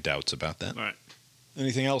have my doubts about that. All right.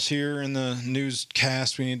 Anything else here in the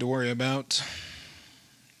newscast we need to worry about?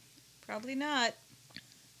 Probably not.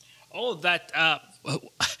 Oh, that.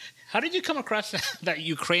 How did you come across that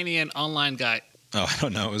Ukrainian online guy? Oh, I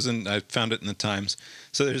don't know. I found it in the Times.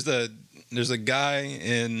 So there's a guy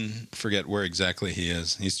in, forget where exactly he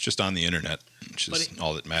is. He's just on the internet, which is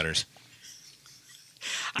all that matters.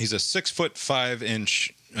 He's a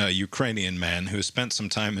 6'5" Ukrainian man who spent some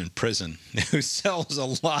time in prison, who sells a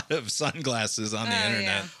lot of sunglasses on the internet.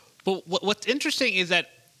 Yeah. But what's interesting is that,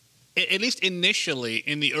 at least initially,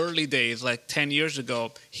 in the early days, like 10 years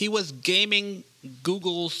ago, he was gaming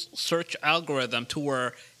Google's search algorithm to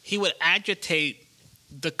where he would agitate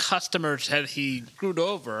the customers that he screwed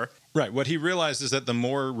over. Right. What he realized is that the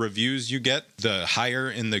more reviews you get, the higher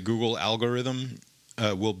in the Google algorithm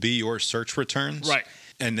will be your search returns. Right.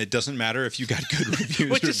 And it doesn't matter if you got good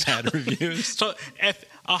reviews or bad reviews. So if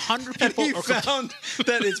 100 And people he are found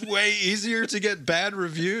that it's way easier to get bad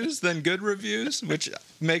reviews than good reviews, which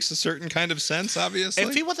makes a certain kind of sense, obviously.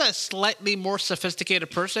 If he was a slightly more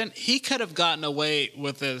sophisticated person, he could have gotten away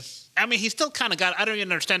with this. I mean, he still kind of got. I don't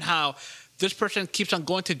even understand how this person keeps on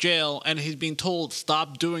going to jail and he's being told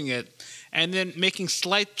stop doing it, and then making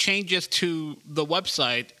slight changes to the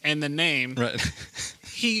website and the name. Right.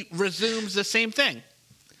 He resumes the same thing.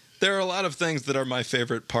 There are a lot of things that are my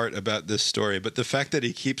favorite part about this story, but the fact that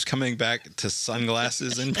he keeps coming back to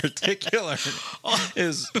sunglasses in particular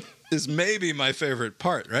is maybe my favorite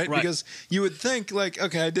part, right? Because you would think, like,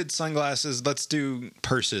 okay, I did sunglasses, let's do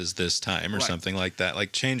purses this time or something like that,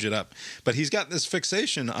 like change it up. But he's got this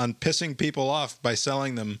fixation on pissing people off by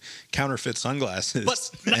selling them counterfeit sunglasses.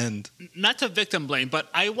 But not to victim blame, but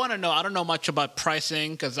I want to know, I don't know much about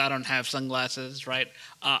pricing because I don't have sunglasses, right?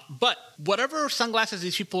 But whatever sunglasses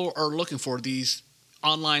these people are looking for, these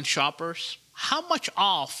online shoppers, how much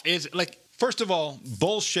off is it? Like, first of all,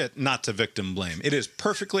 bullshit not to victim blame. It is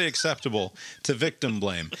perfectly acceptable to victim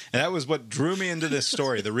blame. And that was what drew me into this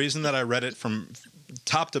story. The reason that I read it from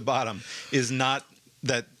top to bottom is not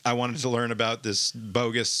that I wanted to learn about this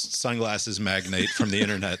bogus sunglasses magnate from the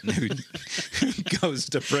internet who goes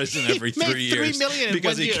to prison every 3 years $3 million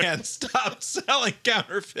because he in 1 year. can't stop selling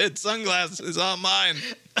counterfeit sunglasses online.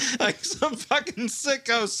 Like some fucking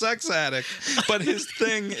sicko sex addict. But his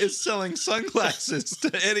thing is selling sunglasses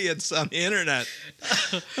to idiots on the internet.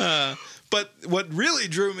 But what really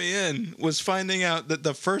drew me in was finding out that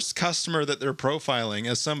the first customer that they're profiling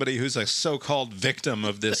as somebody who's a so-called victim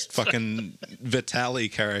of this fucking Vitaly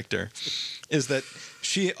character is that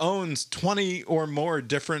she owns 20 or more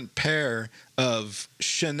different pair of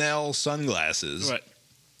Chanel sunglasses. right.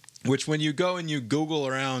 Which when you go and you Google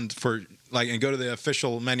around for and go to the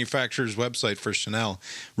official manufacturer's website for Chanel,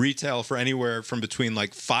 retail for anywhere from between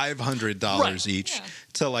like $500 each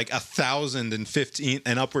to like $1,015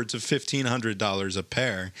 and upwards of $1,500 a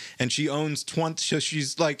pair. And she owns 20. So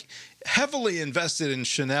she's like heavily invested in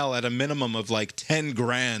Chanel at a minimum of like 10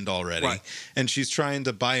 grand already. Right. And she's trying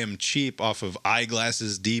to buy them cheap off of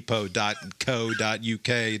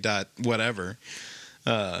eyeglassesdepot.co.uk. whatever.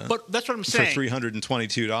 But that's what I'm saying. For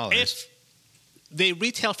 $322. If they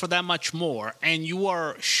retail for that much more and you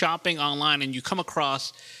are shopping online and you come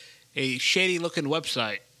across a shady-looking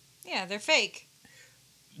website, Yeah, they're fake.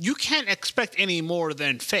 you can't expect any more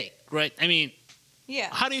than fake, right? I mean, Yeah.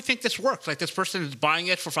 how do you think this works? Like, this person is buying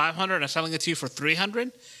it for $500 and selling it to you for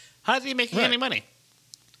 $300? How is he making Right. any money?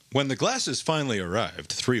 When the glasses finally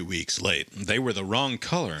arrived 3 weeks late, they were the wrong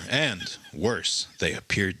color, and, worse, they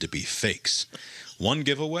appeared to be fakes. One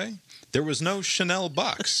giveaway? There was no Chanel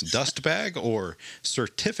box, dust bag, or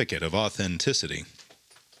certificate of authenticity.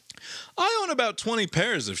 I own about 20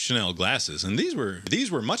 pairs of Chanel glasses, and these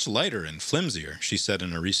were much lighter and flimsier, she said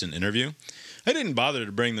in a recent interview. I didn't bother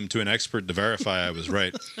to bring them to an expert to verify I was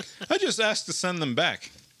right. I just asked to send them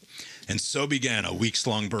back. And so began a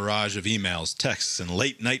weeks-long barrage of emails, texts, and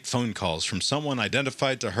late-night phone calls from someone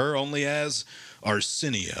identified to her only as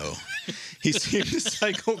Arsenio. He seemed to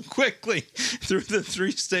cycle quickly through the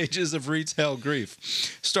 3 stages of retail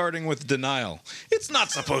grief, starting with denial. It's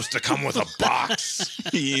not supposed to come with a box,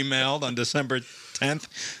 he emailed on December 10th.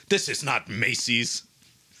 This is not Macy's.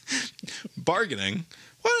 Bargaining.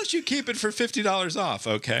 Why don't you keep it for $50 off,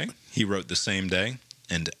 okay? He wrote the same day.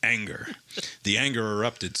 And anger. The anger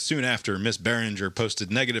erupted soon after Miss Behringer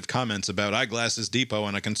posted negative comments about Eyeglasses Depot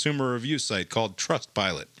on a consumer review site called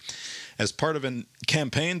Trustpilot. As part of a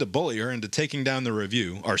campaign to bully her into taking down the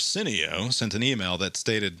review, Arsenio sent an email that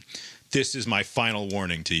stated, "This is my final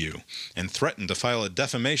warning to you," and threatened to file a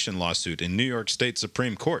defamation lawsuit in New York State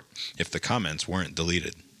Supreme Court if the comments weren't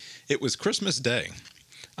deleted. It was Christmas Day.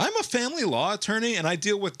 I'm a family law attorney, and I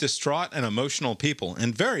deal with distraught and emotional people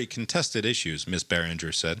and very contested issues, Miss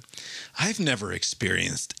Behringer said. I've never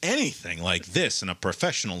experienced anything like this in a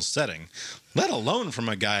professional setting, let alone from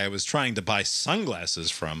a guy I was trying to buy sunglasses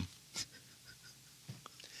from.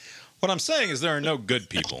 What I'm saying is there are no good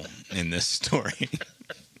people in this story.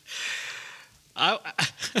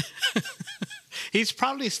 He's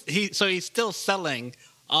still selling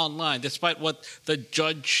online despite what the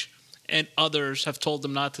judge and others have told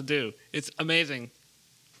him not to do. It's amazing.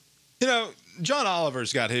 You know, John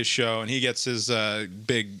Oliver's got his show, and he gets his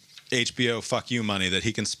big HBO fuck you money that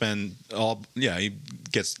he can spend he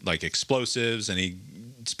gets like explosives, and he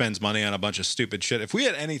spends money on a bunch of stupid shit. If we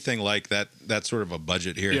had anything like that sort of a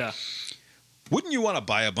budget here, wouldn't you want to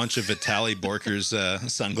buy a bunch of Vitaly Borker's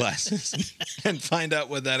sunglasses and find out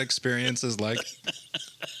what that experience is like?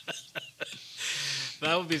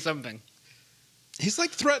 That would be something. He's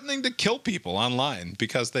like threatening to kill people online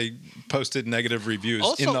because they posted negative reviews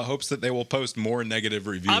also, in the hopes that they will post more negative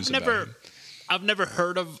reviews. I've never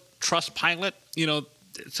heard of Trustpilot. You know,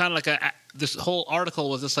 it sounded like this whole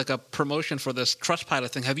article was just like a promotion for this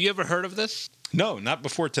Trustpilot thing. Have you ever heard of this? No, not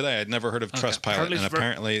before today. I'd never heard of Trustpilot, and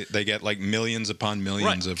apparently they get like millions upon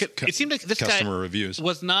millions of it seemed like this customer guy reviews.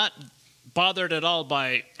 Was not bothered at all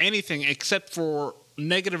by anything except for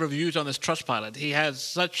negative reviews on this Trustpilot. He has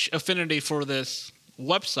such affinity for this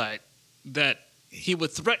website that he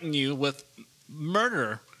would threaten you with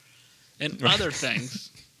murder and other things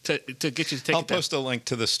to get you to take I'll post a link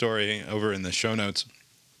to the story over in the show notes.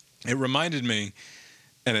 It reminded me,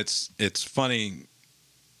 and it's funny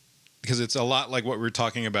because it's a lot like what we were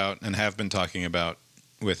talking about and have been talking about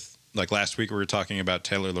with, like last week we were talking about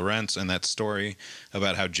Taylor Lorenz and that story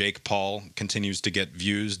about how Jake Paul continues to get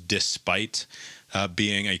views despite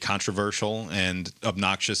being a controversial and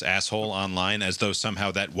obnoxious asshole online, as though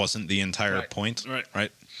somehow that wasn't the entire point.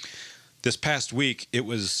 Right. This past week, it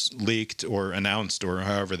was leaked or announced, or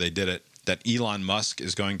however they did it, that Elon Musk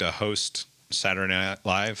is going to host Saturday Night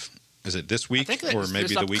Live. Is it this week or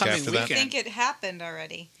maybe the week after that? I think it happened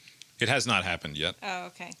already. It has not happened yet. Oh,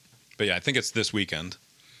 okay. But yeah, I think it's this weekend.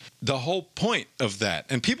 The whole point of that,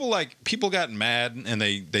 and people got mad, and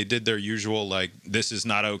they did their usual like this is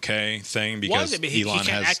not okay thing because Elon he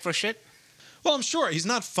can't act for shit. Well, I'm sure he's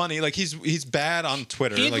not funny. Like he's bad on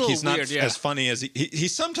Twitter. He's not weird, as funny as he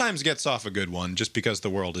sometimes gets off a good one just because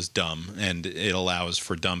the world is dumb and it allows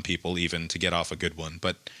for dumb people even to get off a good one.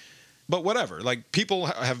 But whatever. Like people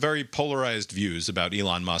have very polarized views about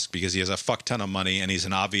Elon Musk because he has a fuck ton of money and he's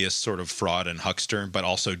an obvious sort of fraud and huckster, but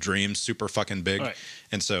also dreams super fucking big. Right.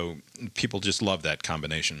 And so people just love that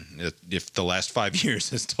combination. If the last 5 years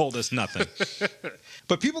has told us nothing.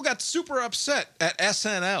 But people got super upset at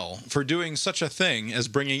SNL for doing such a thing as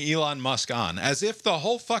bringing Elon Musk on, as if the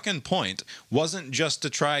whole fucking point wasn't just to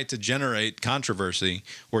try to generate controversy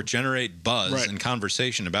or generate buzz and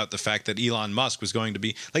conversation about the fact that Elon Musk was going to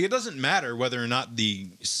be like, it doesn't matter whether or not the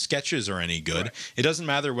sketches are any good. Right. It doesn't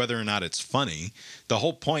matter whether or not it's funny. The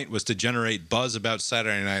whole point was to generate buzz about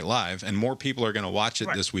Saturday Night Live, and more people are going to watch it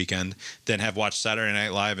this weekend than have watched Saturday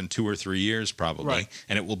Night Live in 2 or 3 years probably.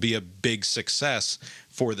 And it will be a big success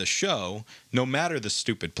for the show, no matter the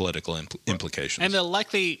stupid political implications. And they'll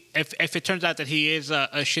likely, if it turns out that he is a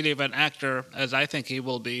shitty of an actor, as I think he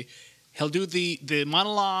will be, he'll do the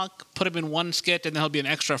monologue, put him in one skit, and then he'll be an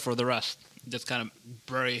extra for the rest. Just kind of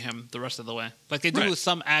bury him the rest of the way. Like they do with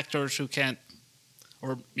some actors who can't,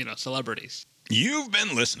 or, celebrities. You've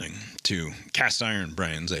been listening to Cast Iron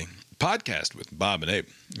Brains, a podcast with Bob and Abe.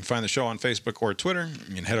 You can find the show on Facebook or Twitter.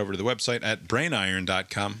 You can head over to the website at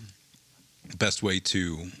brainiron.com. The best way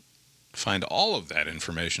to find all of that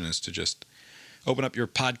information is to just open up your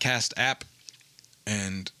podcast app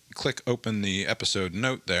and click open the episode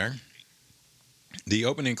note there. The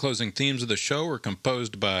opening and closing themes of the show were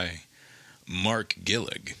composed by Mark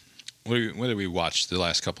Gillig. What did we watch the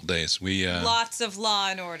last couple days? Lots of Law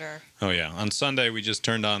and Order. Oh, yeah. On Sunday, we just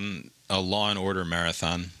turned on a Law and Order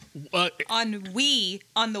marathon. On the Wii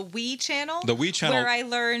channel. The Wii channel. Where I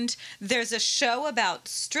learned there's a show about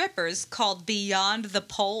strippers called Beyond the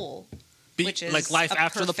Pole. Which is like life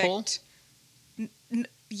after the pole?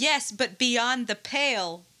 Yes, but Beyond the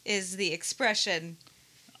Pale is the expression.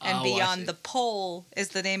 And Beyond the Pole is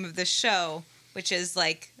the name of the show, which is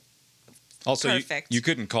like also, perfect. You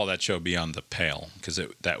couldn't call that show Beyond the Pale because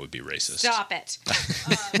that would be racist. Stop it.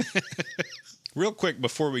 Real quick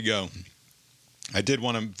before we go, I did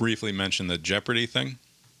want to briefly mention the Jeopardy thing.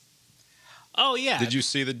 Oh yeah. Did you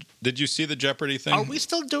see the Jeopardy thing? Are we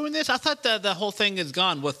still doing this? I thought the whole thing is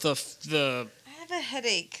gone with the. I have a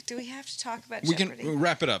headache. Do we have to talk about We Jeopardy? can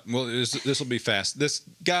wrap it up. Well, this will be fast. This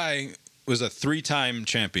guy was a 3-time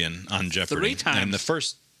champion on Jeopardy. 3 times. And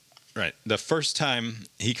the first time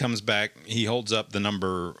he comes back, he holds up the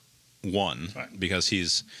number 1 because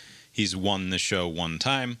he's won the show 1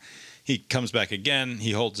 time. He comes back again.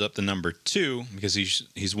 He holds up the number 2 because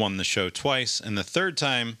he's won the show twice. And the third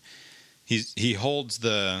time, he holds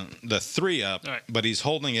the 3 up, but he's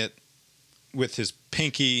holding it with his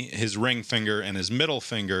pinky, his ring finger, and his middle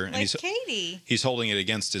finger. Like and Katie. He's holding it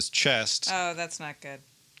against his chest. Oh, that's not good.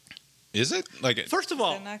 Is it? First of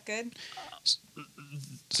all, Is that not good?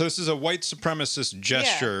 So this is a white supremacist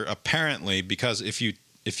gesture, apparently, because if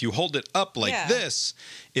you hold it up like this,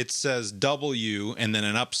 it says W and then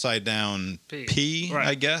an upside down P,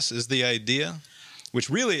 I guess, is the idea. Which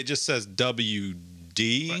really it just says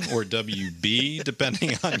WD or WB,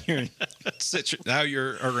 depending on your how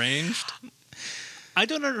you're arranged. I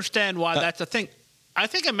don't understand why that's a thing. I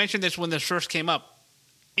think I mentioned this when this first came up.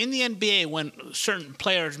 In the NBA, when certain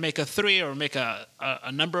players make a 3 or make a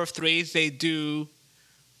number of 3s, they do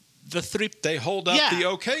the 3. They hold up the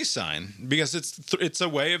OK sign because it's a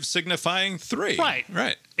way of signifying 3.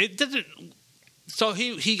 Right. It doesn't. So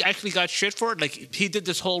he actually got shit for it. Like he did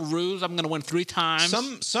this whole ruse. I'm going to win 3 times.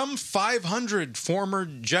 Some 500 former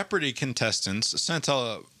Jeopardy contestants sent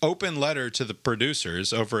a open letter to the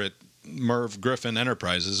producers over at Merv Griffin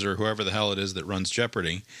Enterprises or whoever the hell it is that runs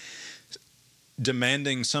Jeopardy,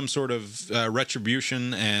 demanding some sort of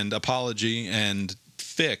retribution and apology and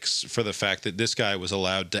fix for the fact that this guy was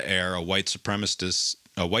allowed to air a white supremacist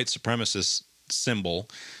symbol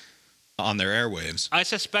on their airwaves. I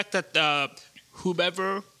suspect that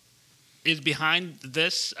whoever is behind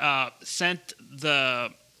this sent the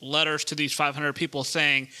letters to these 500 people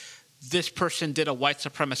saying this person did a white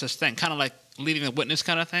supremacist thing, kind of like leading the witness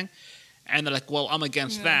kind of thing. And they're like, well, I'm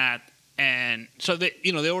against that. And so they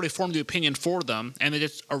already formed the opinion for them, and they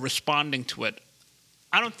just are responding to it.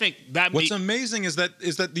 I don't think that. What's amazing is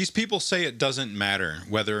that these people say it doesn't matter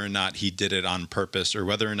whether or not he did it on purpose or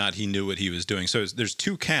whether or not he knew what he was doing. So there's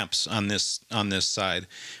 2 camps on this side,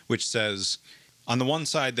 which says, on the one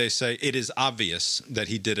side they say it is obvious that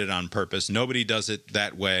he did it on purpose. Nobody does it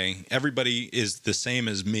that way. Everybody is the same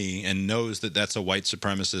as me and knows that that's a white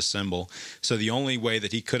supremacist symbol. So the only way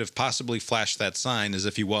that he could have possibly flashed that sign is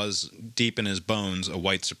if he was deep in his bones a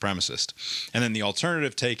white supremacist. And then the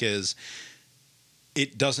alternative take is,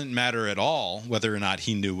 it doesn't matter at all whether or not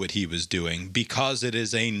he knew what he was doing because it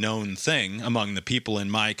is a known thing among the people in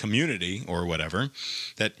my community or whatever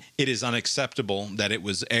that it is unacceptable that it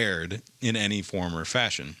was aired in any form or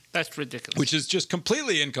fashion. That's ridiculous. Which is just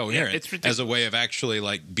completely incoherent as a way of actually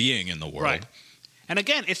being in the world. Right. And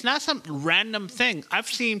again, it's not some random thing. I've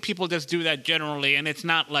seen people just do that generally, and it's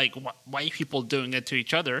not like white people doing it to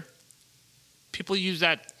each other. People use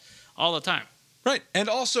that all the time. Right. And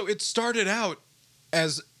also it started out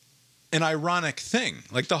as an ironic thing.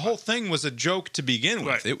 Like the whole thing was a joke to begin with.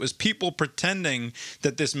 Right. It was people pretending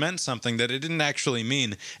that this meant something that it didn't actually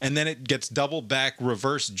mean, and then it gets double back,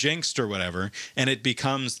 reverse jinxed or whatever, and it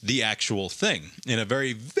becomes the actual thing in a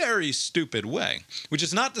very, very stupid way. Which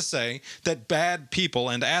is not to say that bad people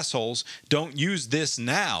and assholes don't use this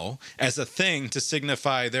now as a thing to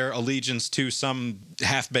signify their allegiance to some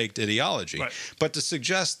half-baked ideology. Right. But to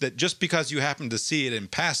suggest that just because you happen to see it in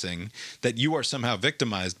passing, that you are somehow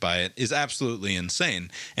victimized by it is absolutely insane.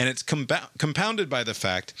 And it's compounded by the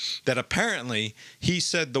fact that apparently he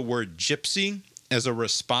said the word gypsy as a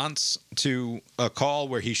response to a call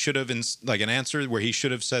where he should have, an answer where he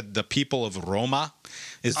should have said the people of Roma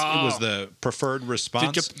was the preferred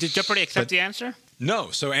response. Did Jeopardy accept the answer?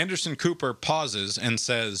 No. So Anderson Cooper pauses and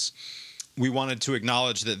says, we wanted to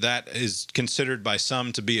acknowledge that is considered by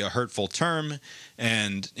some to be a hurtful term,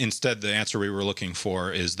 and instead the answer we were looking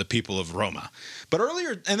for is the people of Roma. But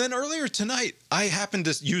earlier tonight, I happened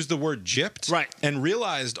to use the word gypped, right, and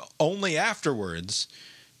realized only afterwards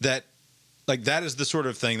that that is the sort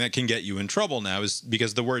of thing that can get you in trouble now, is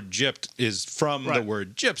because the word gypped is from the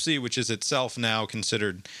word gypsy, which is itself now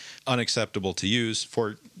considered unacceptable to use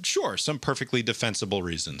for, sure, some perfectly defensible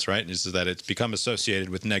reasons, right? Is that it's become associated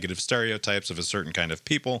with negative stereotypes of a certain kind of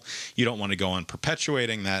people. You don't want to go on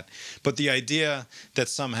perpetuating that. But the idea that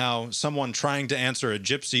somehow someone trying to answer a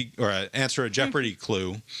gypsy or answer a Jeopardy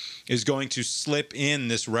clue is going to slip in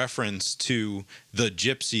this reference to the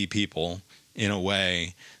gypsy people in a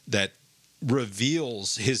way that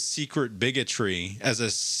reveals his secret bigotry as a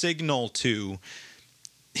signal to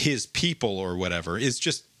his people or whatever is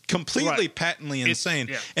just completely patently insane.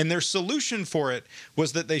 And their solution for it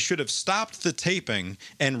was that they should have stopped the taping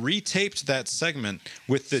and retaped that segment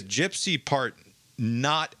with the gypsy part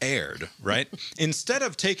not aired, right? Instead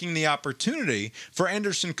of taking the opportunity for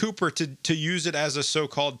Anderson Cooper to use it as a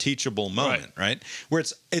so-called teachable moment, right? Where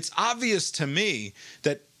it's obvious to me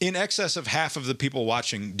that in excess of half of the people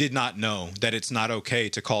watching did not know that it's not okay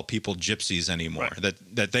to call people gypsies anymore.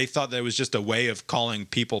 That they thought that it was just a way of calling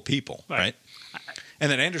people, right?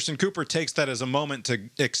 And then Anderson Cooper takes that as a moment to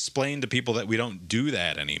explain to people that we don't do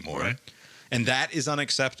that anymore. And that is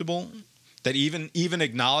unacceptable. That even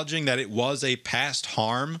acknowledging that it was a past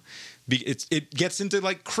harm, it gets into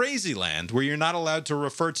like crazy land where you're not allowed to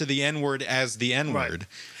refer to the N-word as the N-word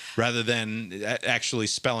rather than actually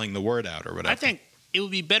spelling the word out or whatever. I think it would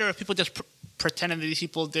be better if people just pretended that these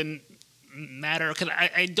people didn't matter. Because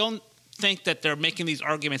I don't think that they're making these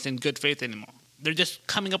arguments in good faith anymore. They're just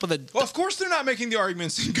coming up with a... Well, of course they're not making the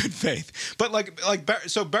arguments in good faith. But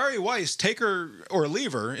so Barry Weiss, take her or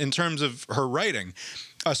leave her in terms of her writing.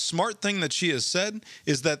 A smart thing that she has said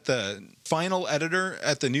is that the final editor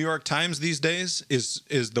at the New York Times these days is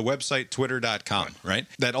the website twitter.com, right?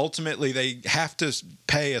 That ultimately they have to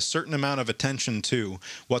pay a certain amount of attention to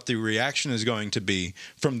what the reaction is going to be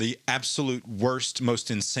from the absolute worst,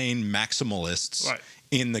 most insane maximalists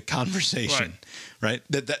in the conversation, right?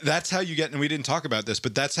 That's how you get, and we didn't talk about this,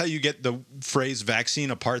 but that's how you get the phrase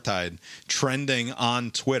vaccine apartheid trending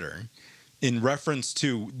on Twitter in reference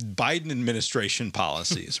to Biden administration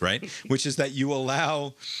policies, right? Which is that you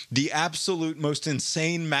allow the absolute most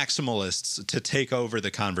insane maximalists to take over the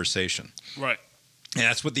conversation. Right. And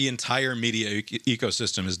that's what the entire media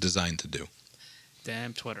ecosystem is designed to do.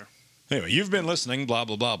 Damn Twitter. Anyway, you've been listening, blah,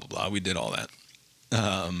 blah, blah, blah, blah. We did all that.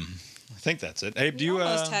 I think that's it. Abe, do you...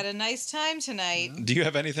 almost had a nice time tonight. Do you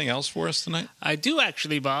have anything else for us tonight? I do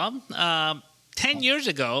actually, Bob. 10 years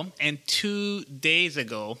ago and 2 days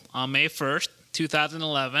ago, on May 1st,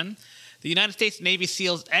 2011, the United States Navy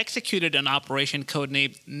SEALs executed an operation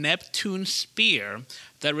codenamed Neptune Spear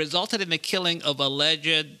that resulted in the killing of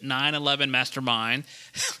alleged 9/11 mastermind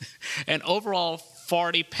and overall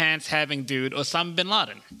 40 pants having dude Osama bin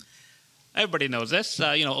Laden. Everybody knows this.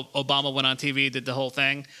 Obama went on TV, did the whole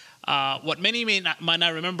thing. What many might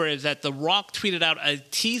not remember is that The Rock tweeted out a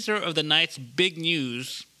teaser of the night's big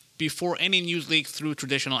news before any news leaked through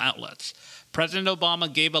traditional outlets. President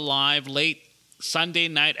Obama gave a live late Sunday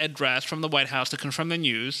night address from the White House to confirm the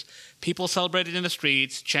news. People celebrated in the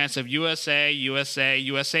streets. Chants of USA, USA,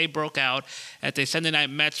 USA broke out at the Sunday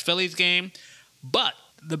night Mets-Phillies game. But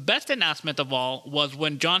the best announcement of all was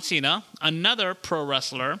when John Cena, another pro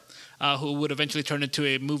wrestler who would eventually turn into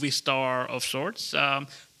a movie star of sorts,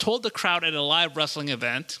 told the crowd at a live wrestling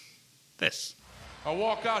event this. I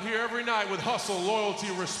walk out here every night with hustle, loyalty,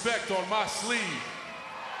 and respect on my sleeve.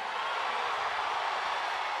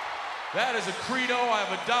 That is a credo I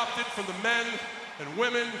have adopted from the men and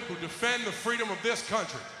women who defend the freedom of this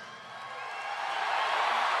country.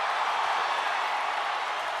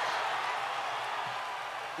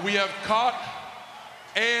 We have caught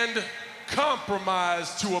and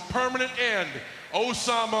compromised to a permanent end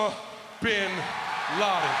Osama bin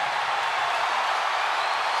Laden.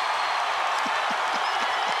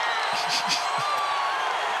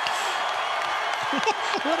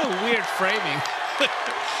 What a weird framing.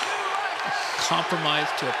 Compromise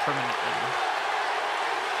to a permanent end.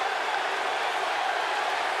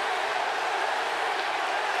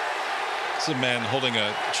 It's a man holding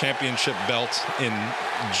a championship belt in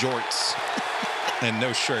jorts and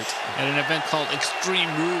no shirt. At an event called Extreme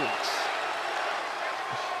Rules.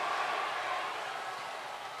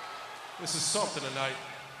 This is something tonight.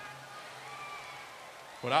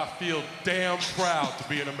 But I feel damn proud to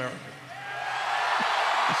be an American.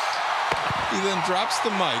 He then drops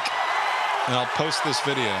the mic, and I'll post this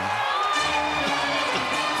video.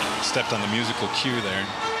 Stepped on the musical cue there.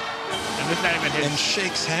 And this is not even his. And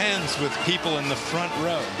shakes hands with people in the front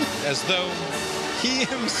row as though he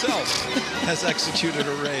himself has executed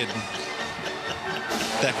a raid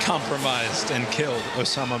that compromised and killed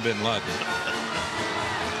Osama bin Laden.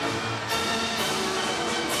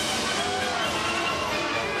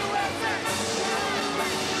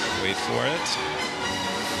 Wait for it.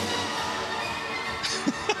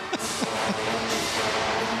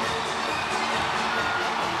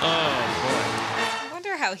 I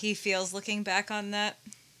wonder how he feels looking back on that.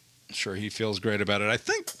 Sure, he feels great about it. I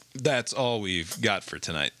think that's all we've got for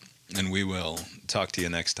tonight, and we will talk to you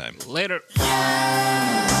next time. Later.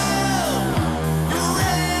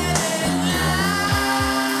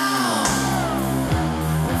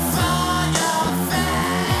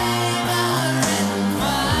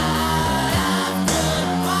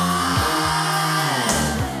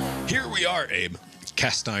 Here we are, Abe.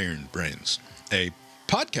 Cast Iron Brains, a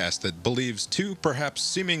podcast that believes two perhaps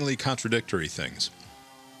seemingly contradictory things.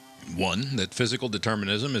 One, that physical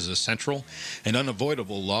determinism is a central and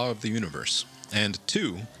unavoidable law of the universe. And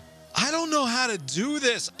two, I don't know how to do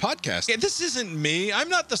this podcast. This isn't me. I'm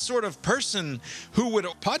not the sort of person who would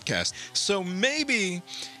podcast. So maybe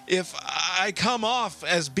if I come off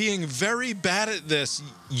as being very bad at this,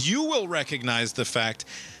 you will recognize the fact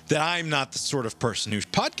that I'm not the sort of person who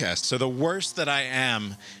podcasts. So the worse that I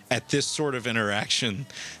am at this sort of interaction,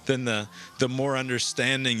 then the more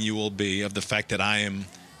understanding you will be of the fact that I am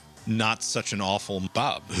not such an awful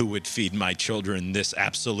Bob who would feed my children this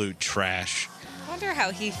absolute trash. I wonder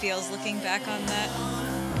how he feels looking back on that.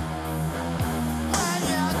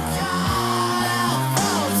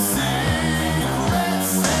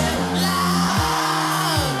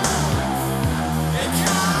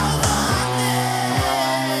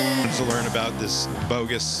 To learn about this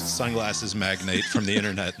bogus sunglasses magnate from the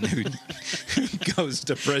internet who goes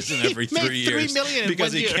to prison every 3 years $3 million in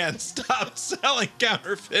because 1 he year. can't stop selling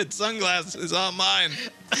counterfeit sunglasses online.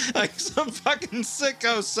 Like some fucking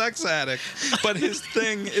sicko sex addict. But his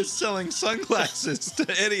thing is selling sunglasses to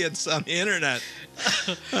idiots on the internet.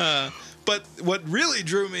 But what really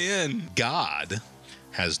drew me in, God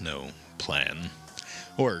has no plan.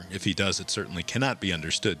 Or if he does, it certainly cannot be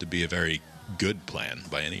understood to be a very good plan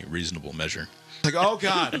by any reasonable measure. Like, oh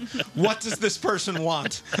God, what does this person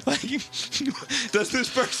want? Like, does this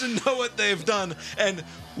person know what they've done? And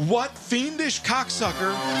what fiendish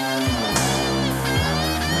cocksucker?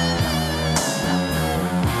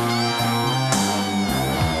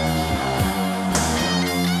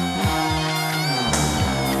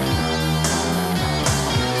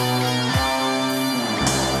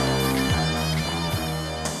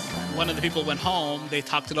 One of the people went home, they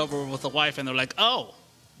talked it over with the wife, and they're like, oh,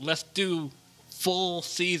 let's do full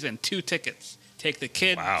season, 2 tickets. Take the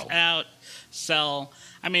kids out, sell.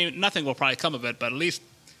 I mean, nothing will probably come of it, but at least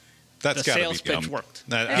That's the got to sales be pitch gum. worked.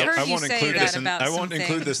 I heard you say that about I some won't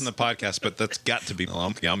include this things. in the podcast, but that's got to be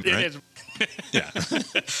yum, right? It is. Yeah.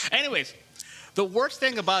 Anyways, the worst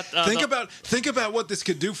thing about Think about what this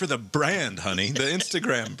could do for the brand, honey. The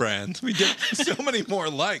Instagram brand. We get so many more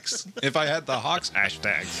likes if I had the Hawks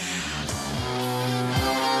hashtags.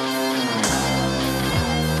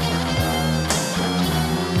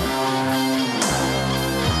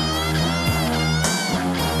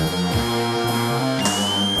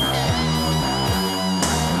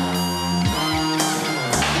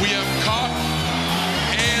 We have caught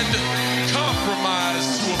and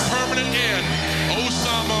compromised to a permanent end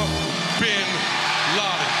Osama bin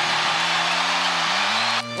Laden.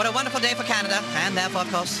 What a wonderful day for Canada, and therefore,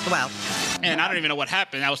 of course, the Well. and I don't even know what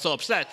happened. I was so upset.